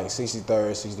 it's like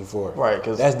 63rd, 64th. Right,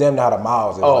 'cause- that's them how the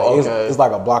miles is. Oh, like, okay. It's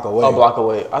like a block away. A block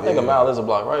away. I think a Yeah. mile is a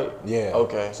block, right? Yeah.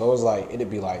 Okay. So it's like, it'd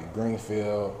be like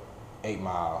Greenfield, 8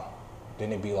 Mile.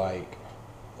 Then it'd be like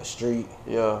a street,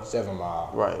 Yeah. 7 Mile.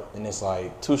 Right. Then it's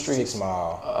like 2 streets. 6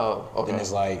 Mile. Oh, okay. Then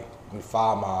it's like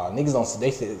 5 Mile. Niggas don't.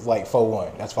 They said it's like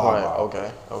 4-1. That's 5 Right. Mile.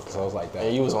 Okay. So it's like that.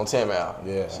 And you was on 10 Mile.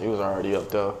 Yeah. So you was already up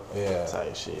there. Yeah.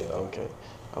 Type shit. Yeah. Okay.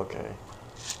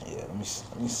 Yeah. Let me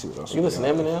see what else. You listen to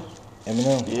Eminem?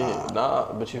 Eminem? Yeah.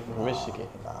 Nah, but you from Michigan.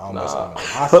 Nah, I don't listen to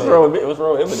Eminem. What's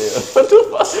wrong with Eminem? What the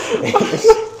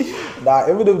fuck? Nah,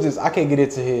 Eminem just I can't get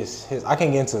into his I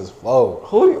can't get into his flow.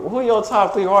 Who are your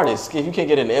top 3 artists if you can't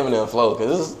get into Eminem flow?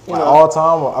 Because this is Like all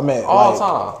time, or, I mean all like,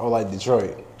 time, or like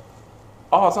Detroit.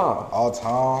 all time. All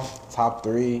time, top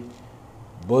 3,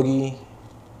 Boogie,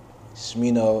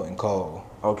 Smino, and Cole.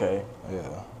 Okay.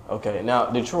 Yeah. Okay. Now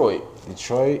Detroit,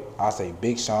 I say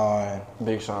Big Sean.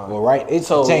 Big Sean. Well, right, it's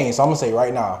changed, so I'm gonna say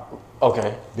right now.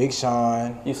 Okay. Big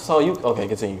Sean. Okay,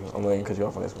 continue. I'm going to cut you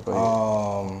off on this one. Go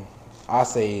ahead. I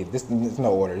say this. It's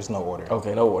no order. It's no order.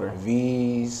 Okay, no order.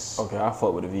 V's. Okay, I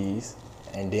fuck with the V's.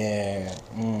 And then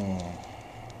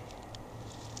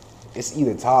it's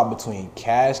either tied between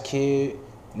Cash Kid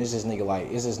and this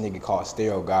nigga called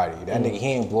Stereo Gotti. That nigga he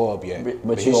ain't blow up yet.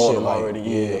 But his you own shit him already.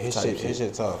 Yeah, his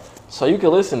shit tough. So you can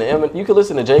listen to Eminem. You can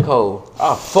listen to J. Cole.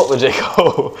 I fuck with J.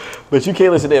 Cole, but you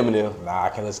can't listen to Eminem. Nah, I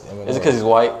can't listen to Eminem. Is it because he's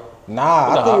white?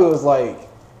 Nah, I think it was like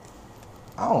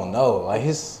I don't know. Like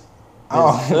his I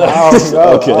don't know.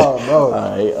 Okay. I don't know. All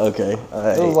right. Okay. All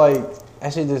right. It was like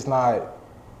that shit just not.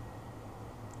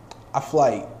 I feel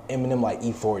like Eminem like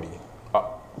E40.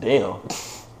 Damn.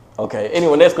 Okay.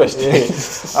 Anyway, next question.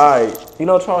 All right. You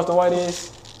know who Charles the White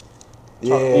is?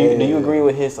 Yeah. Do you agree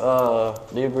with his?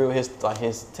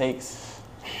 His takes?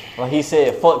 Like he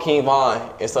said, "Fuck King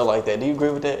Von" and stuff like that. Do you agree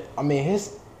with that? I mean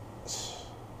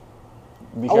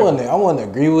I wouldn't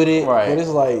agree with it, right. But it's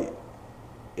like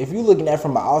if you looking at it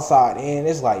from the outside in,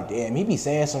 it's like damn, he be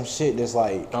saying some shit that's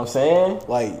like I'm saying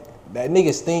like that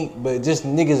niggas stink, but just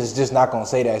niggas is just not gonna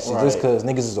say that shit just cause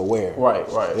niggas is aware. Right.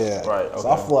 Yeah. Right. Okay. So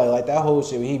I feel like that whole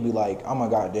shit, he be like, I'm a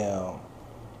goddamn.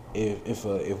 If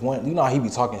one, you know how he be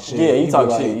talking shit. Yeah, he talk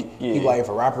like, shit. Yeah. He be like, if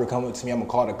a rapper come up to me, I'm gonna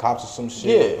call the cops or some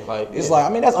shit. Yeah, like it's like I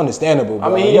mean that's understandable.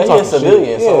 But I mean, like, he a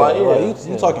civilian, shit. so like,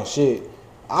 you talking shit.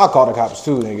 I'll call the cops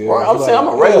too, nigga. Right, I'm saying I'm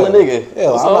a regular nigga.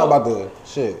 Yeah, I'm not about to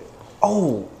shit.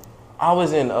 Oh, I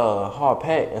was in Hard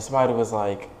Pack and somebody was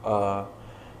like,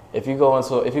 if you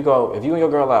and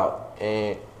your girl out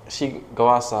and she go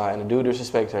outside and the dude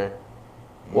disrespect her,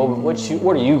 what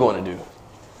are you going to do?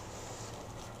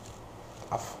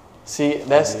 See,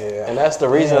 that's the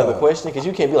reason of the question, because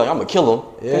you can't be like, I'm gonna kill him,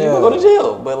 because you gonna go to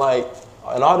jail. But like,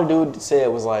 and all the dude said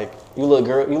was like, you look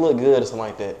good or something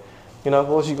like that. You know,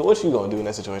 what you gonna do in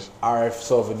that situation? All right,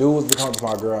 so if a dude was to come to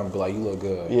my girl and be like, you look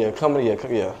good. Yeah,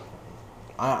 yeah.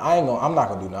 I'm not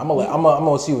gonna do that. I'm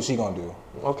gonna see what she gonna do.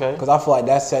 Okay. Because I feel like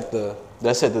that set the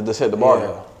bar.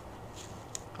 Yeah.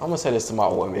 I'm gonna say this to my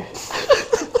woman.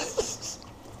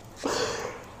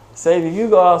 Say if you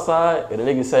go outside and the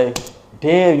nigga say,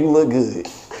 damn, you look good.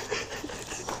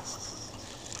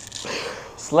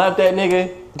 Slap that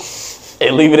nigga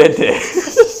and leave it at that.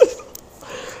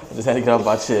 I just had to get off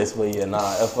my chest, but yeah,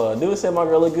 nah. If dude said my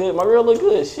girl look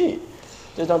good, shit.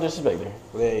 Just don't disrespect her.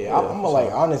 Yeah. I'm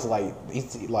like, honestly,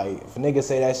 like, if a nigga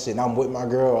say that shit and I'm with my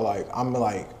girl, or like, I'm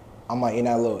in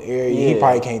that little area, he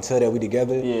probably can't tell that we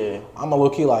together. Yeah. I'm a low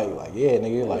key like, yeah,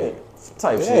 nigga, like.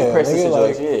 Type shit, pressure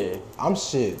situation,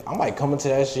 like, I'm like coming to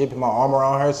that shit, put my arm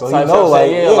around her, so type he know,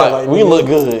 like we look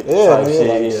good. Yeah, type nigga, shit,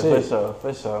 like, yeah, shit.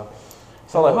 for sure.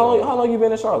 So like, how long you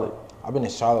been in Charlotte? I've been in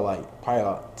Charlotte like probably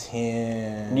about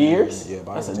 10 years. Yeah,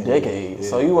 about that's a 10 decade. years.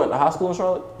 So you went to high school in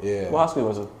Charlotte? Yeah. What high school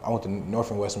was it? I went to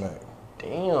North and West Mac.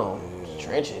 Damn,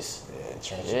 trenches. Yeah,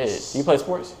 trenches. Yeah. You play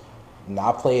sports? No,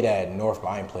 I played at North, but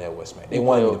I ain't play at West Mac. They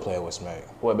wanted me to play at West Mac.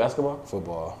 What, basketball?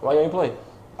 Football. Why you ain't play?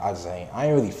 I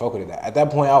ain't really fuck with it. At that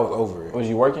point, I was over it. Was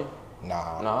you working?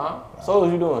 Nah. So what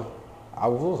was you doing?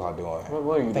 What was I doing? What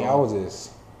were you doing? I think I was just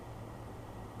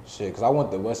shit, because I went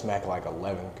to West Mac like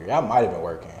 11th grade. I might have been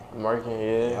working. Working,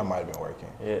 yeah. Yeah, I might have been working.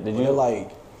 Yeah, did but you?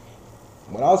 Like,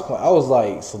 when I was playing, I was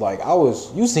like, so like, I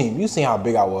was, you seen how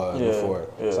big I was before.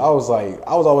 Yeah. So I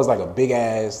was always like a big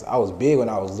ass, I was big when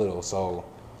I was little, so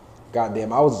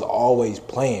goddamn, I was just always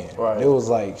playing. Right. It was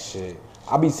like, shit.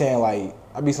 I be saying like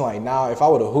now, if I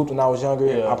would have hooped when I was younger,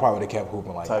 I probably would have kept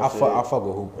hooping. Like, I fuck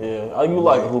with hooping. Yeah. Oh, you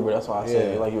like Hooper, that's why I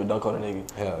said like you would dunk on a nigga.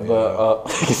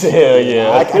 Hell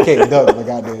yeah. I can't dunk the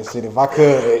goddamn shit. If I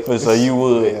could. But so you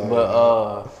would. Yeah,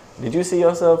 but did you see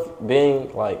yourself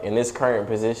being like in this current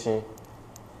position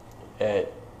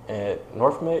at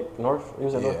North Mac? North? You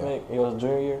was at North Mac? You was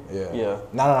junior year? Yeah.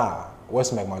 Nah.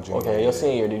 West Mac my junior year. Okay, your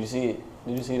senior year. Did you see it?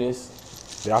 Did you see this?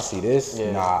 Did I see this?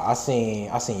 Yeah. Nah, I seen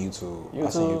YouTube. I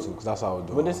seen YouTube because that's how I was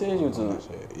doing. But this is YouTube.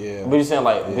 Yeah. But you saying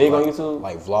like big like, on YouTube?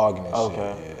 Like vlogging and shit.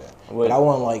 Okay. Yeah. But I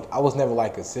wasn't like, I was never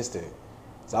like consistent.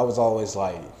 So I was always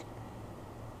like,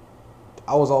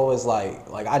 I was always like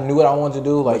I knew what I wanted to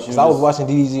do, like, But cause I was watching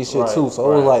DDG shit right, too,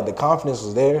 so it was like the confidence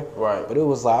was there, right? but it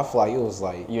was like I feel like it was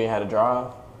like You ain't had a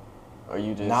drive, or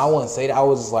you just. Nah, I wouldn't say that. I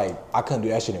was just like I couldn't do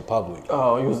that shit in public.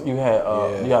 Oh, you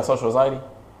had social anxiety.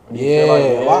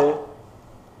 Yeah,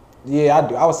 yeah, I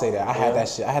do. I would say that I had that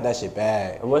shit. I had that shit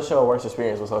bad. And what's your worst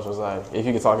experience with social anxiety? If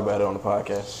you could talk about it on the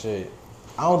podcast. Shit,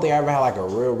 I don't think I ever had like a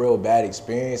real bad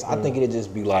experience. I think it'd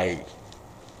just be like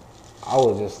I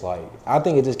was just like I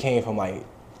think it just came from like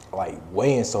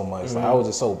weighing so much. Like I was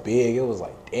just so big. It was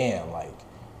like damn, like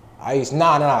I used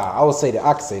I would say that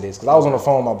I could say this because I was on the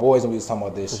phone with my boys and we was talking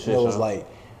about this. And it was like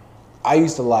I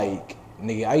used to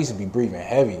be breathing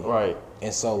heavy. Right.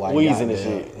 And so like wheezing and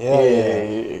shit.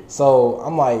 Yeah. So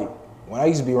I'm like when I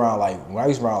used to be around like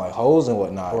hoes and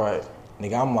whatnot. Right.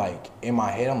 Nigga, I'm like in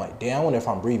my head, I'm like, damn, I wonder if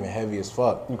I'm breathing heavy as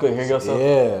fuck. You couldn't hear yourself?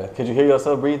 Yeah. Could you hear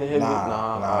yourself breathing heavy?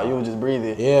 Nah. You were just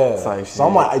breathing. Yeah. Type so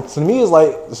I'm like, to me, it's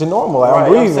like, it's normal. Like, right,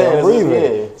 I'm breathing.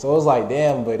 Yeah. So it's like,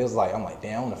 damn, but it's like, I'm like,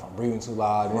 damn, I wonder if I'm breathing too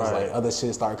loud. And it's like other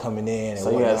shit start coming in. And so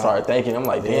you had to start thinking, I'm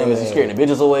like, damn, is he scaring the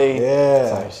bitches away? Yeah.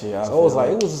 Type shit. So it was like,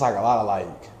 it was just like a lot of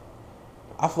like,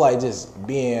 I feel like just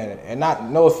being, and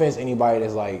no offense to anybody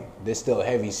that's like, this still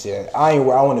heavy shit. I ain't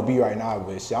where I want to be right now,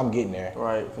 but shit, I'm getting there.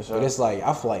 Right, for sure. But it's like,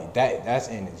 I feel like that's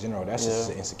in general, that's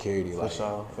just an insecurity. For like,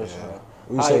 sure.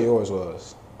 What you say yours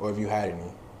was? Or if you had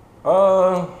any?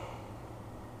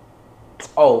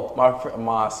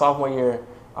 My sophomore year,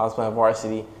 I was playing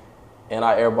varsity, and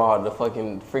I airballed the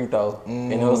fucking free throw.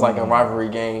 And it was like a rivalry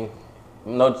game.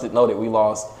 Note that we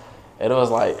lost. And it was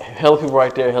like, hella people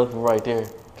right there.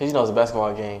 Because you know it's a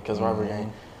basketball game, because rivalry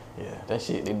game. Yeah, that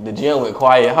shit, the gym went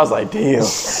quiet. I was like, damn.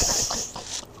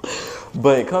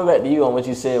 But coming back to you on what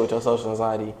you said with your social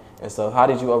anxiety and stuff, how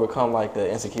did you overcome like the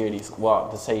insecurities? Well,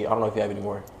 to say, I don't know if you have any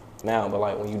more now, but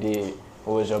like when you did,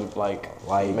 what was your like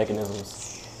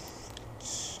mechanisms?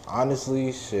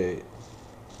 Honestly, shit,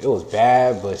 it was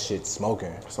bad, but shit,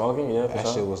 smoking. Smoking, yeah, for that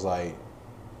sure. shit was like,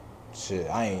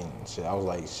 I was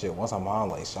like, shit, once I'm on,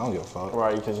 like, shit, I don't give a fuck.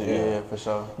 Right, because yeah, for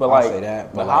sure. But like, say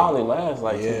that, but how only lasts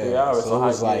like 2-3 hours? So it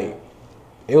was like,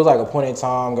 it was like a point in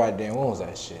time, goddamn, when was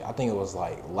that shit? I think it was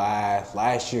like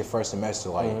last year, first semester,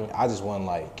 like, I just wasn't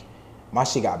like, my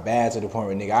shit got bad to the point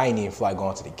where, nigga, I ain't even feel like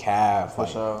going to the cab. Like,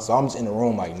 sure. So I'm just in the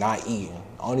room, like, not eating.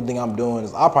 The only thing I'm doing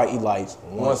is I'll probably eat like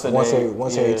once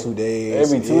every 2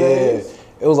 days. Every 2 days?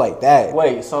 It was like that.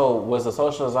 Wait, so was the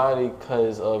social anxiety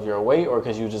because of your weight or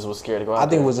because you just was scared to go out I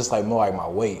think it was just like more like my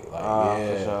weight.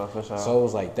 Like, for sure. So it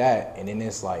was like that, and then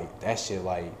it's like that shit.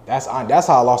 Like that's how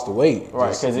I lost the weight. Right,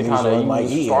 because it kind of like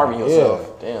starving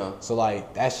yourself. Yeah. Damn. So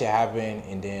like that shit happened,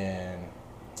 and then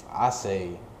I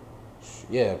say,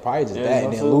 yeah, probably just that,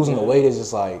 and then losing the weight is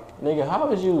just like. Nigga, how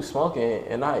was you smoking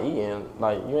and not eating?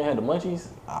 Like you ain't had the munchies?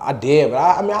 I did, but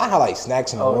I had like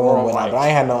snacks in the room, but I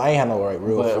ain't had no like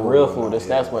real food. But real food, the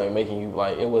snacks weren't making you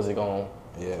like it wasn't going.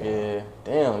 Yeah.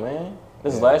 Damn, man.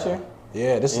 This is last year.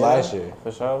 Yeah, this is last year.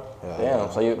 For sure.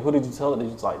 Damn. So who did you tell it? Did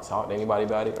you like talk to anybody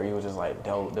about it, or you were just like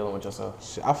dealing with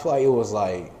yourself? I feel like it was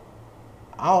like,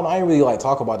 I don't know. I didn't really like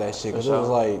talk about that shit because it was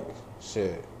like,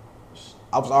 shit.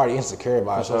 I was already insecure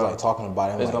about it, so I was like talking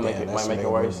about it. It's gonna make it worse. Make it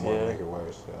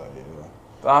worse.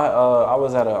 Yeah. I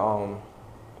was at a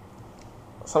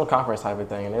some conference type of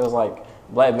thing, and it was like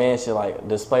black men should like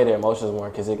display their emotions more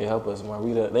because it can help us more.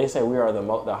 They say we are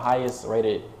the highest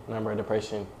rated number of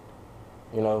depression.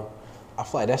 You know. I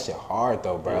feel like that shit hard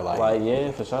though, bro. Like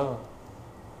yeah, for sure.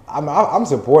 I'm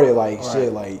supported. Like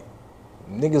shit, like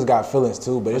niggas got feelings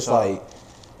too, but it's like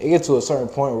it gets to a certain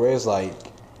point where it's like.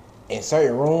 In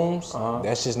certain rooms,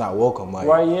 that's just not welcome. Like,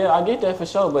 right, yeah, I get that for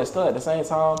sure, but still at the same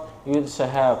time, you should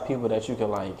have people that you can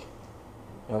like, you know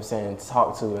what I'm saying,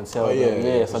 talk to and tell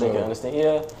them, so they can understand.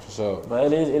 Yeah, for sure.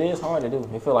 But it is hard to do.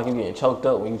 You feel like you're getting choked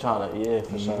up when you're trying to,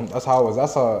 for sure. That's how it was.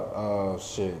 That's how,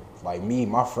 shit, like me,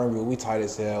 my friend group, we tight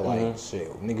as hell. Like, shit,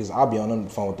 niggas, I'll be on the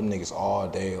phone with them niggas all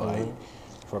day. Like,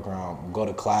 fuck around, go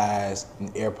to class,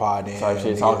 AirPod in. Type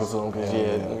shit, talking to them,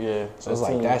 because So it's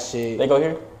like that shit. They go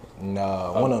here?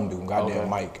 No, one of them do. Goddamn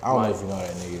Mike. I don't know if you know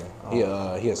that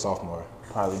nigga. He a sophomore.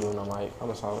 Probably do know Mike.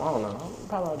 I'm a sophomore. I don't know.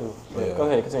 Probably I do. But go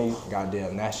ahead, continue.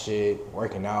 Goddamn, that shit,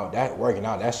 working out,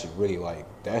 that shit really like,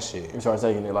 that shit. You start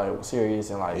taking it like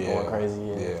serious and like going crazy.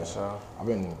 Yeah, for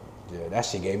sure. That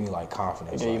shit gave me like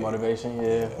confidence. It gave you motivation,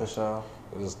 for sure.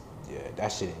 It was,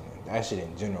 that shit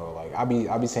in general. Like, I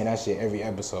be saying that shit every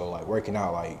episode, like working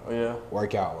out, like,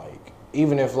 work out, like.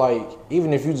 Even if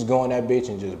you just go in that bitch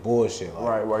and just bullshit,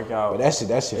 like, work out. But that shit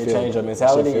it change your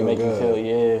mentality and make you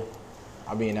feel,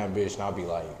 I be in that bitch and I'll be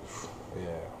like,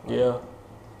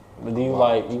 But do you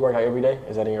you work out every day?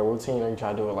 Is that in your routine, or you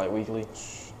try to do it like weekly?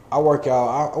 I work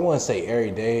out. I wouldn't say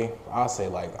every day. I'll say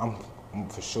like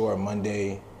for sure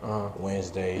Monday,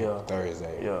 Wednesday,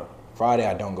 Thursday. Yeah. Friday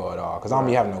I don't go at all because I don't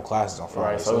be having no classes on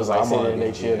Friday. Right, so it's like sitting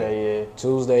day, chill day, yeah.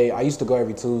 Tuesday, I used to go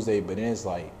every Tuesday, but then it's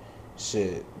like,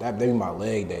 shit, that be my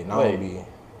leg day. Now it be.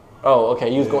 Oh,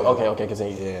 okay, you was going, okay,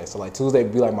 continue. Yeah, so like Tuesday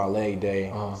be like my leg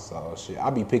day. So shit, I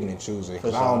be picking and choosing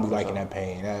because I don't be liking that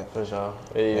pain. For sure.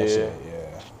 That shit,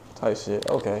 yeah. Type shit.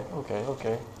 Okay.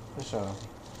 For sure.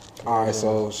 All right,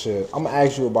 so shit, I'm gonna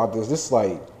ask you about this. This is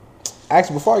like,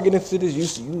 actually, before I get into this,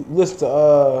 you listen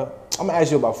to. I'm gonna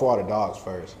ask you about For All the Dogs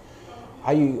first.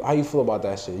 How you feel about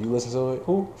that shit? You listen to it?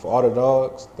 Who? For All the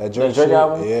Dogs? That Drake shit?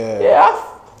 album? Yeah. Yeah.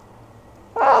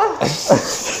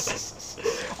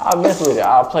 I mess with it.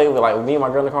 I play with like me and my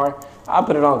girl in the car. I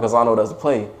put it on because I know that's a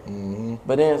play.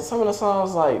 But then some of the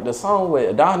songs, like the song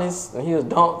with Adonis and he was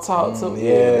 "Don't Talk to Me."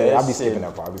 Yeah, I be skipping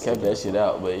that part. Kept that shit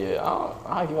out, but yeah,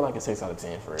 I give it like a 6 out of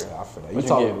 10 for real. Yeah, I feel that. You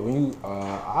talk when you.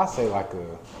 I say like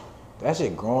that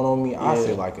shit growing on me. I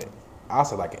say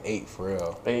like an 8 for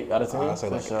real. 8 out of 10. I say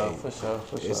like an 8. For sure.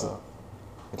 For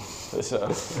sure.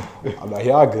 I'm like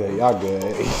y'all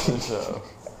good. For sure.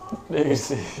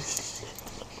 Niggas.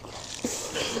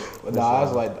 But nah,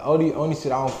 it's like the only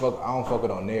shit I don't fuck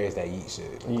with on there is that Yeet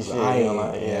shit. I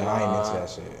ain't into that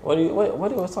shit. What he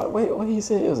was talking? Wait, what he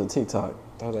said? It was a TikTok.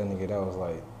 That nigga that was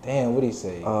like, damn, what he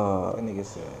say? That nigga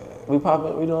said, we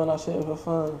doing our shit for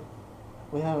fun.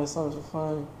 We having something for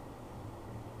fun.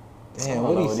 Damn,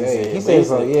 what he say? He said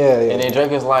something, yeah. And then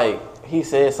Drake is like, he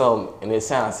said something and it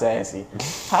sounds sassy.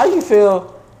 How you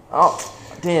feel?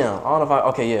 Damn, I don't know if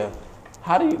okay, yeah.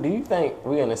 How do you think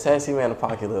we're in a sassy man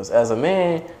apocalypse? As a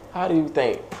man, how do you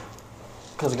think?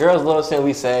 Because girls love saying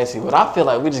we sassy, but I feel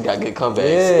like we just got good comebacks.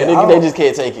 Yeah, and they just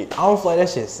can't take it. I don't feel like that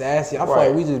shit sassy. I feel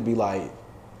like we just be like,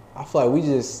 I feel like we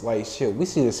just like shit. We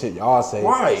see the shit y'all say.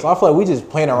 Right. So I feel like we just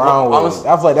playing around with it.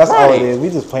 I feel like that's all it is. We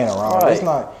just playing around. Right.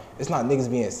 It's not niggas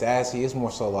being sassy. It's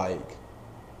more so like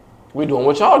we doing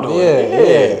what y'all doing.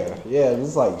 Yeah.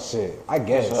 It's like shit. I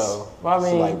guess. So, I mean,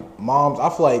 so like moms. I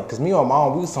feel like because me and my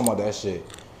mom, we was talking about that shit,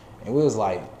 and we was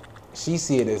like, she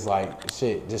see it as like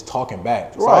shit, just talking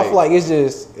back. So I feel like it's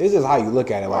just how you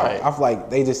look at it. Like I feel like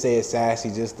they just say it's sassy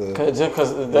just to because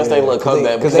that's their little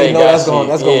comeback because they know that's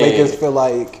gonna make us feel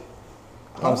like.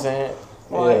 You know what I'm saying?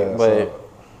 Yeah, but so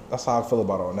that's how I feel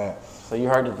about on that. So you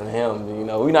heard it from him. You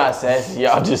know, we not sassy.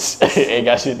 Y'all just ain't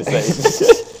got shit to say.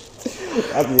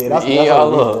 That's what it is,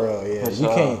 for real. Yeah, you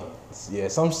can't. Yeah,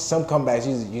 some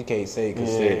comebacks you can't say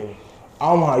because I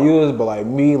don't know how you is, but like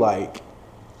me, like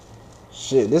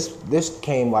shit. This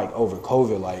came like over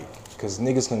COVID, like because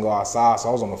niggas can go outside. So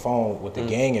I was on the phone with the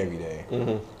gang every day,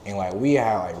 and like we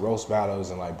had like roast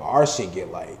battles and like, but our shit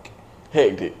get like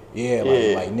hectic. Yeah,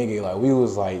 like nigga, like we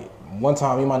was like. One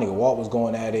time, me and my nigga Walt was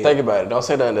going at it. Think about it. Don't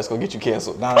say nothing that's gonna get you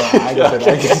canceled. Nah, I ain't gonna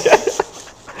say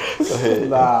that. Go ahead.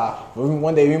 Nah, but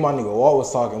one day, me and my nigga Walt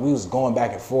was talking. We was going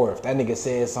back and forth. That nigga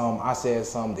said something. I said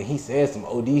something. Then he said some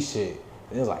OD shit.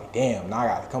 And it was like, damn. Now I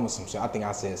gotta come with some shit. I think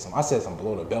I said some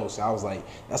below the belt shit. I was like,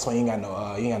 that's why you ain't got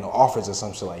no offers or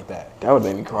some shit like that. That would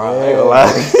make me cry. I ain't gonna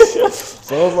lie.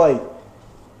 So it was like,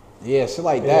 yeah, shit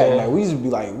like that. And like we used to be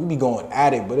like, we be going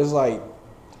at it, but it's like.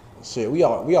 Shit, we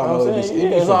all know it be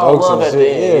it's for all jokes love and at shit. the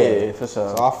end. Yeah, for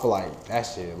sure. So I feel like that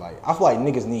shit, like I feel like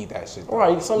niggas need that shit. Though.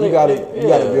 Right, you gotta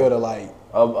be able to like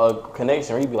a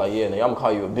connection where you be like, yeah, nigga, I'm gonna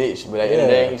call you a bitch, but at the end of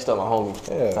the day, you still my homie.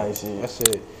 Yeah, type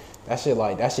shit.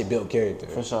 That shit build character.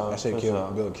 For sure. That shit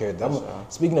build character. Sure.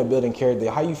 Speaking of building character,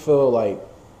 how you feel like?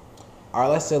 All right,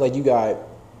 let's say like you at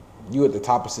the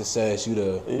top of success. You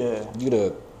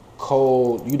the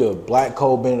black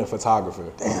Cole Bennett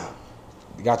photographer. Damn.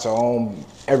 You got your own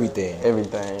everything.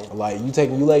 Like you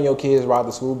letting your kids ride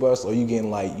the school bus, or you getting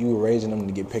like you arranging them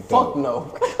to get picked up? Fuck no.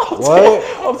 What?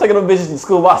 I'm taking them bitches to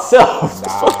school myself.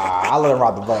 Nah, I let them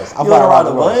ride the bus. You let them ride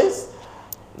the bus?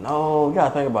 No, you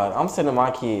gotta think about it. I'm sending my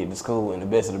kid to school in the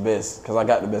best of the best because I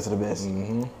got the best of the best.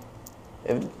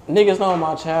 If niggas know who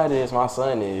my child is, my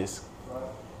son is,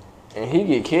 and he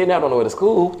get kidnapped on the way to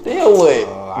school, then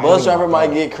what? Bus driver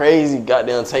might get crazy,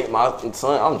 goddamn take my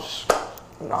son.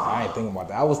 Nah, I ain't thinking about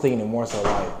that. I was thinking it more so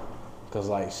like, cause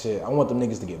like shit, I want them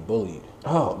niggas to get bullied.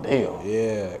 Oh damn.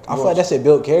 Yeah, I feel like that shit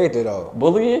built character though.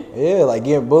 Bullying? Yeah, like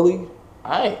getting bullied.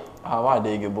 I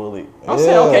did get bullied. I'm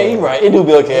saying okay, you right. It do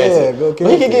build character. Yeah, build character.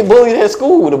 But he can get bullied at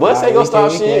school. The bus ain't gonna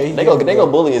stop shit. They go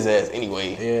bully his ass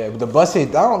anyway. Yeah, but the bus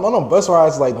hit. I don't know bus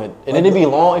rides like. And then it be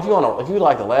long. If you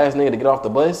like the last nigga to get off the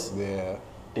bus. Yeah.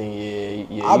 Then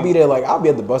yeah. I'll be there like I'll be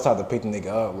at the bus stop to pick the nigga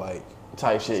up like.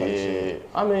 Type shit.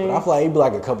 I mean, but I feel like it'd be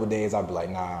like a couple days. I'd be like,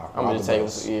 nah. I'm gonna take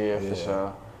for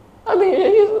sure. I mean,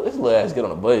 his little ass get on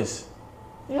the bus.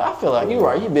 Yeah, I feel like you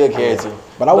right. You build character.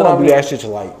 But I want to do that shit to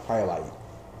like probably like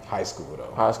high school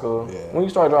though. High school? Yeah. When you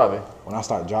start driving? When I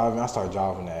started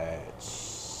driving at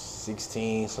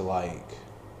 16, so like,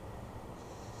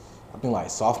 I think like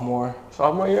sophomore.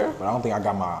 Sophomore year? But I don't think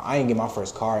I didn't get my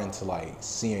first car until like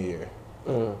senior year.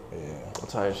 Yeah. What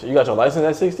type of shit? You got your license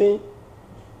at 16?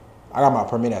 I got my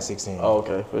permit at 16. Oh,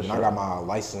 okay, for sure. I got my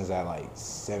license at like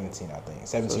 17, I think.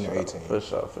 17 or 18. For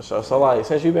sure. So like,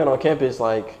 since you've been on campus,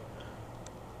 like,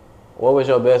 what was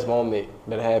your best moment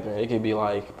that happened? It could be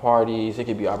like parties, it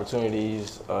could be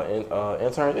opportunities,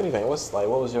 interns, anything.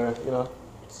 What was your, you know?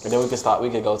 And then we could stop. We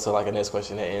could go to like a next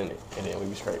question and then we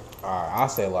be straight. All right, I'll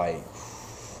say like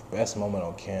best moment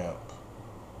on camp.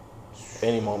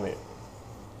 Any moment.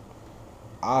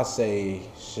 I'll say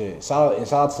shit.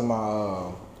 Shout out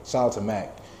to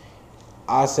Mac.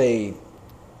 I'll say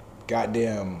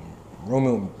goddamn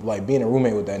roommate, like being a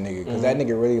roommate with that nigga, because that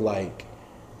nigga really like.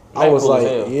 I was like,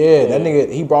 yeah, that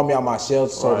nigga, he brought me out my shell,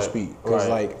 so to speak. Because,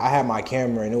 like, I had my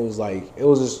camera, and it was like, it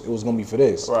was going to be for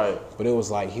this. Right. But it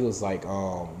was like, he was like,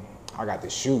 I got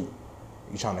this shoot.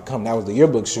 You trying to come? That was the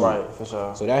yearbook shoot. Right, for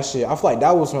sure. So that shit, I feel like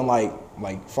that was when,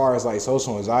 like far as, like,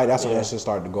 social anxiety, that's when that shit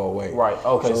started to go away. Right,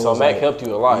 okay, so Mac helped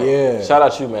you a lot. Yeah. Shout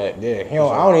out you, Mac. Yeah, I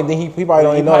don't even think he probably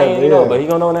don't even know that. Know, but he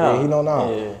gonna know now. Yeah, he know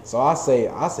now. Yeah. So I say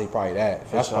probably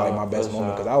that. That's probably my best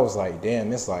moment, because I was like,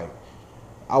 damn, it's like,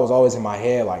 I was always in my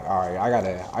head like, all right, I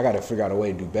gotta figure out a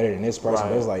way to do better than this person.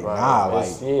 But it's like, nah,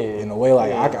 like in a way,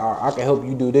 like I can help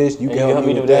you do this, you can help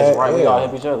me do that. Right, we all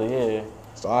help each other, yeah.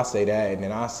 So I say that, and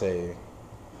then I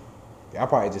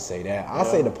probably just say that. I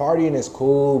say the partying is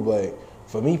cool, but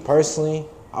for me personally,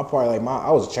 I probably like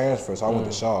I was a transfer, so I went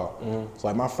to Shaw. So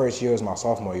like my first year was my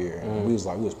sophomore year, and we was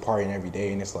partying every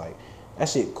day, and it's like that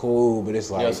shit cool, but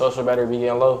it's like your social battery be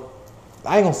getting low.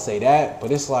 I ain't gonna say that,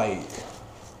 but it's like.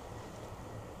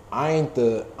 I'm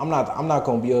not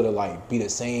gonna be able to like be the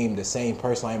same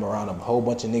person I am around a whole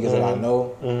bunch of niggas that I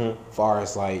know. As far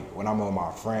as like when I'm with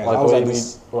my friends, like, I was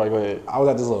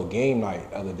at this little game night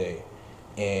the other day,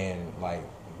 and like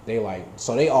they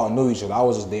all knew each other. I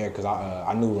was just there because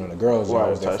I knew one of the girls. I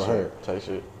was there for her. Type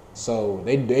shit. So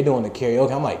they doing the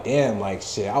karaoke. I'm like, damn, like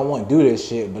shit. I want to do this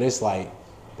shit, but it's like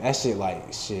that shit,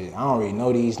 like shit. I don't really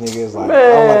know these niggas. Like,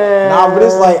 I'm like, nah, but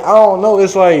it's like I don't know.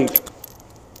 It's like.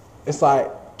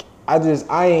 I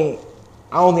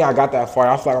don't think I got that far.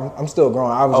 I feel like I'm still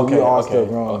growing. Obviously, we all still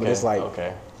growing, but it's like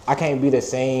I can't be the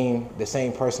same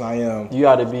person I am. You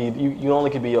gotta be. You only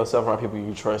can be yourself around people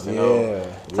you trust and know.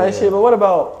 Type shit. But what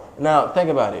about now?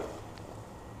 Think about it.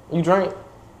 You drink.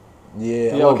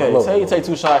 Yeah. Okay. Say you take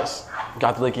 2 shots,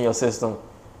 got the lick in your system.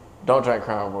 Don't drink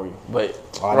Crown Royal, but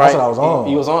that's what I was on.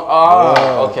 You was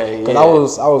on. Okay.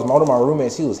 Because I was one of my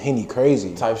roommates. He was Henny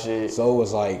crazy type shit. So it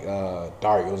was like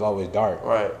dark. It was always dark.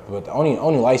 Right. But the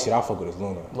only light shit I fuck with is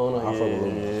Luna. I fuck with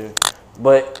Luna.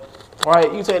 But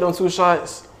you take them 2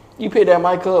 shots. You pick that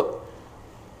mic up.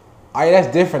 That's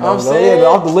different though. Yeah,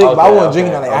 off the lick, but I wasn't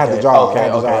drinking that. I had to drive.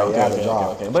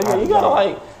 Okay. But yeah, you gotta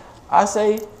like. I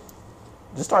say,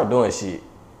 just start doing shit.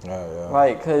 Yeah.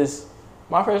 Like, cause.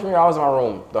 My freshman year, I was in my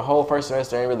room. The whole first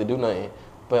semester, I didn't really do nothing.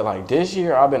 But like this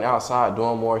year, I've been outside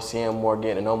doing more, seeing more,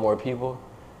 getting to know more people.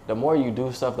 The more you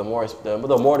do stuff, the more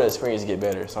the experience get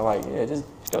better. So like, yeah, just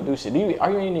go do shit.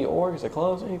 Are you in any orgs or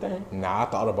clubs or anything? Nah, I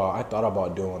thought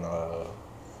about doing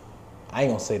I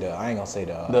ain't gonna say the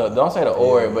don't say the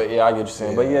org, but yeah, I get what you're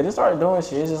saying. But yeah, just start doing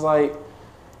shit. It's just like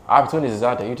opportunities is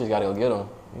out there. You just gotta go get them.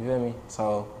 You feel me?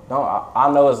 So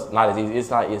I know it's not as easy. It's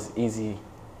not as easy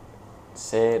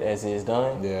said as it's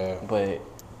done. Yeah. But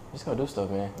just go do stuff,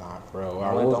 man. Nah, bro.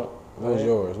 What was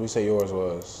yours? We say yours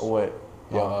was what?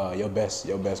 Your best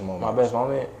moment. My best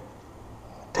moment?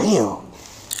 Damn.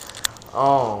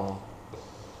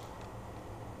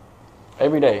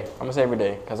 Every day. I'm gonna say every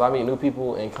day, cause I meet new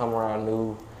people and come around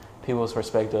new people's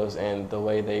perspectives and the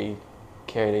way they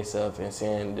carry themselves and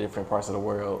seeing different parts of the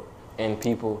world and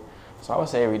people. So I would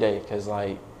say every day, cause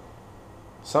like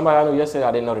somebody I knew yesterday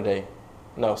I didn't know today.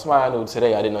 No, somebody I knew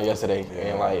today I didn't know yesterday,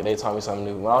 and like they taught me something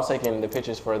new. When I was taking the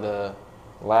pictures for the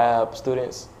lab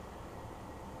students,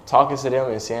 talking to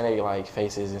them and seeing their like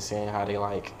faces and seeing how they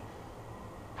like,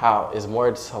 how it's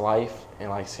more to life and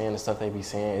like seeing the stuff they be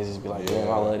saying, it's just be like, damn,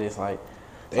 I love this. Like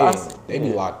they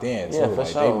be locked in. Yeah, for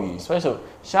sure. Especially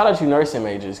shout out to nursing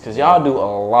majors, cause y'all do a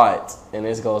lot and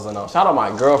this goes on. Shout out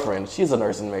my girlfriend, she's a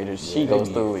nursing major. She goes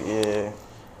through it. Yeah.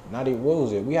 Not even, what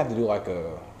was it? We had to do like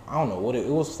I don't know what it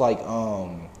was like. I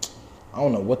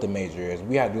don't know what the major is.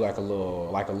 We had to do like a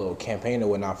little campaign or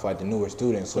whatnot for like the newer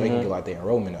students, so they can get like their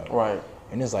enrollment up. Right.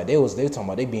 And it's like they talking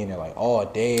about they be in there like all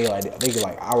day, like they get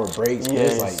like hour breaks.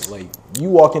 Yes. But it's like you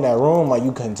walk in that room like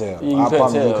you couldn't tell. I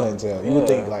promise you couldn't tell. You would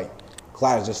think like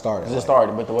class just started.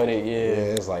 But the way they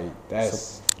it's like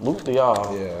Salute to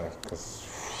y'all. Yeah, cause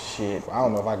shit, I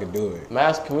don't know if I could do it.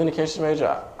 Mass communication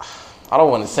major. I don't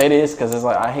want to say this because it's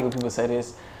like I hate when people say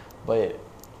this, but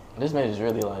this major is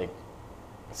really like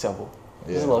simple.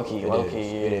 Yeah, it's low key, Yeah.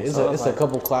 It's a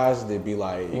couple classes that be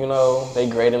like, you know, they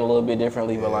grade them a little bit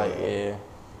differently, but like, yeah.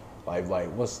 Like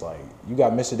what's like? You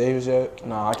got Mr. Davis yet?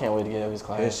 No, I can't wait to get up his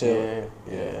class. Yeah.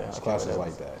 His class is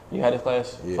like that. You had his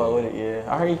class? Yeah. Fuck with it,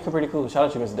 yeah. I heard you're pretty cool. Shout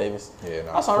out to Mr. Davis. Yeah,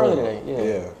 I saw him earlier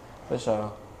today. Yeah. For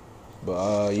sure.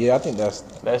 But yeah, I think that's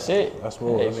it. That's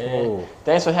cool. Hey, that's man. cool.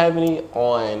 Thanks for having me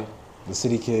on the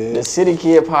City Kid. The City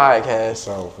Kid podcast.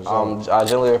 For sure. I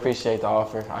genuinely appreciate the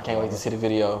offer. I can't wait to see the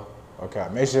video. Okay,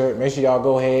 make sure y'all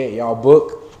go ahead, y'all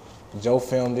book.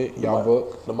 Joefilmeditt, y'all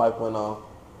book. The mic went on.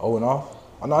 Oh, and off?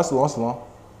 Oh no, it's long.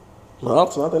 No,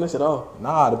 it's nothing. This shit off.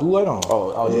 Nah, the blue light on.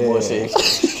 Oh, I was just bullshit.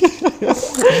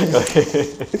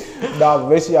 Nah, but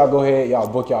make sure y'all go ahead, y'all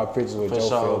book y'all pictures with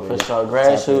Joefilmeditt. For sure.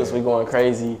 Grad shoots, we going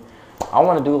crazy. I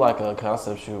want to do like a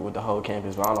concept shoot with the whole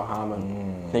campus, but I don't know how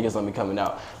I'm think it's gonna be coming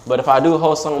out. But if I do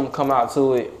host something come out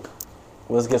to it,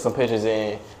 let's get some pictures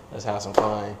in. Let's have some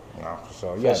fun. Nah, for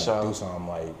sure. You gotta do something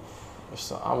like.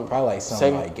 I'm probably like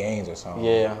something like games or something.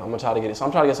 Yeah, I'm gonna try to get it. So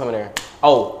I'm trying to get something there.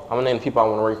 Oh, I'm gonna name the people I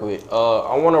want to work with.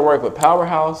 I want to work with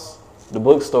Powerhouse, the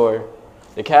bookstore,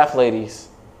 the Calf Ladies,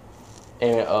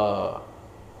 and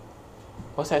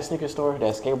what's that sneaker store?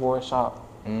 That skateboard shop?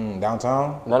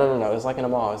 Downtown? No. It's like in the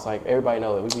mall. It's like everybody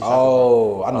knows it. We be I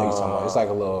know you're talking about. It's like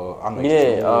a little. I know.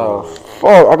 Yeah.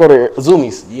 I go there.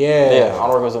 Zoomies. Yeah. I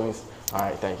want to work with Zoomies. All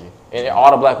right, thank you. And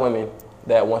all the black women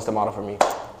that wants to model for me.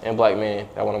 And black men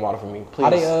that want to model for me, please. How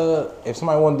they, if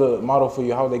somebody wanted to model for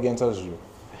you, how would they get in touch with you?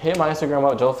 Hit my Instagram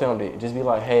up, Joefilmeditt. Just be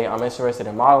like, hey, I'm interested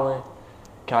in modeling.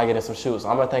 Can I get in some shoots?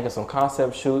 I'm gonna think of some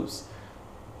concept shoots.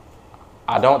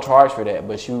 I don't charge for that,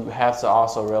 but you have to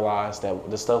also realize that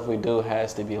the stuff we do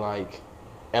has to be like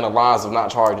in the lines of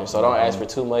not charging. So don't ask for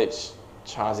too much,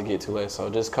 trying to get too less. So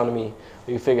just come to me,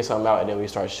 we figure something out, and then we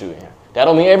start shooting. That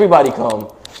don't mean everybody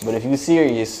come, but if you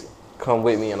serious, come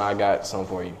with me, and I got something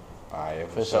for you. All right,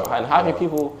 for sure. And how can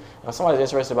people, if somebody's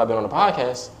interested about being on the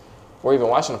podcast, or even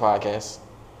watching the podcast,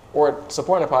 or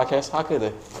supporting the podcast, how could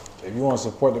they? If you want to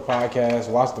support the podcast,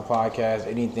 watch the podcast,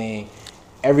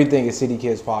 everything is City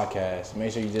Kids Podcast.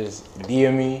 Make sure you just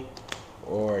DM me,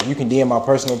 or you can DM my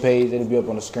personal page. It'll be up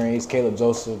on the screen. It's Caleb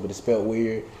Joseph, but it's spelled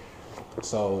weird.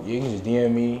 So you can just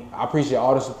DM me. I appreciate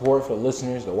all the support for the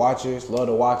listeners, the watchers. Love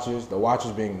the watchers. The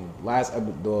watchers being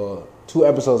the 2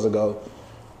 episodes ago.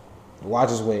 The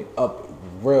watches went up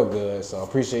real good, so I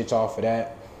appreciate y'all for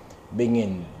that. Been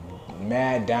getting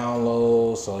mad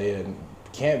downloads, so yeah,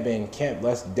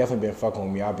 Les definitely been fucking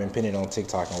with me. I've been pinning on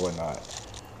TikTok and whatnot.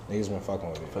 Niggas been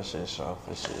fucking with me. For shit show.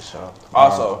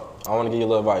 Also, I want to give you a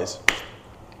little advice,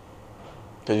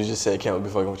 because you just said can't be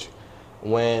fucking with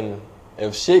you.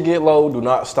 If shit get low, do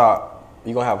not stop.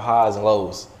 You're gonna have highs and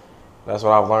lows. That's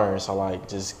what I've learned. So like,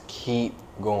 just keep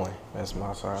going. That's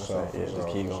my side to say. Yeah, just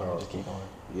keep going. Just keep going.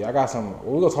 Yeah, I got some.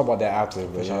 We're gonna talk about that after,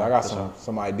 but I got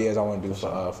some ideas I want to do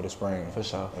for the spring. For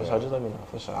sure. Just let me know.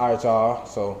 For sure. All right, y'all.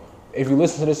 So if you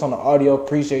listen to this on the audio,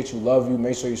 appreciate you, love you.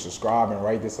 Make sure you subscribe and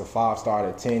rate this a 5-star out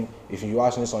of 10. If you're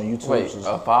watching this on YouTube, wait,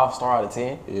 a 5-star out of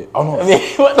 10? Yeah. Oh no. I mean,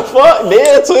 what the fuck?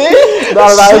 Damn, twin. No.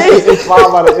 It's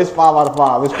 5 out of 5. It's 5 out of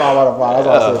 5. That's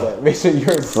why I said that. Make sure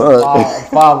you're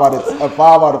 5 out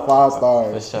of 5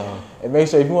 stars. For sure. And make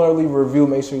sure if you want to leave a review,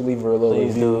 make sure you leave a little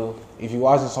Please review. Do. If you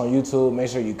watch this on YouTube, make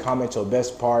sure you comment your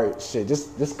best part. Shit,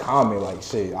 just comment like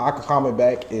shit. I can comment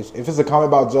back. If it's a comment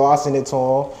about Joe, I send it to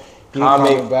him.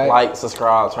 Comment back. Like,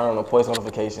 subscribe, turn on the post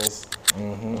notifications.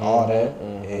 All that.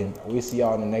 And we'll see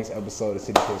y'all in the next episode of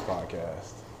City Kids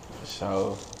Podcast. For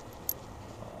sure.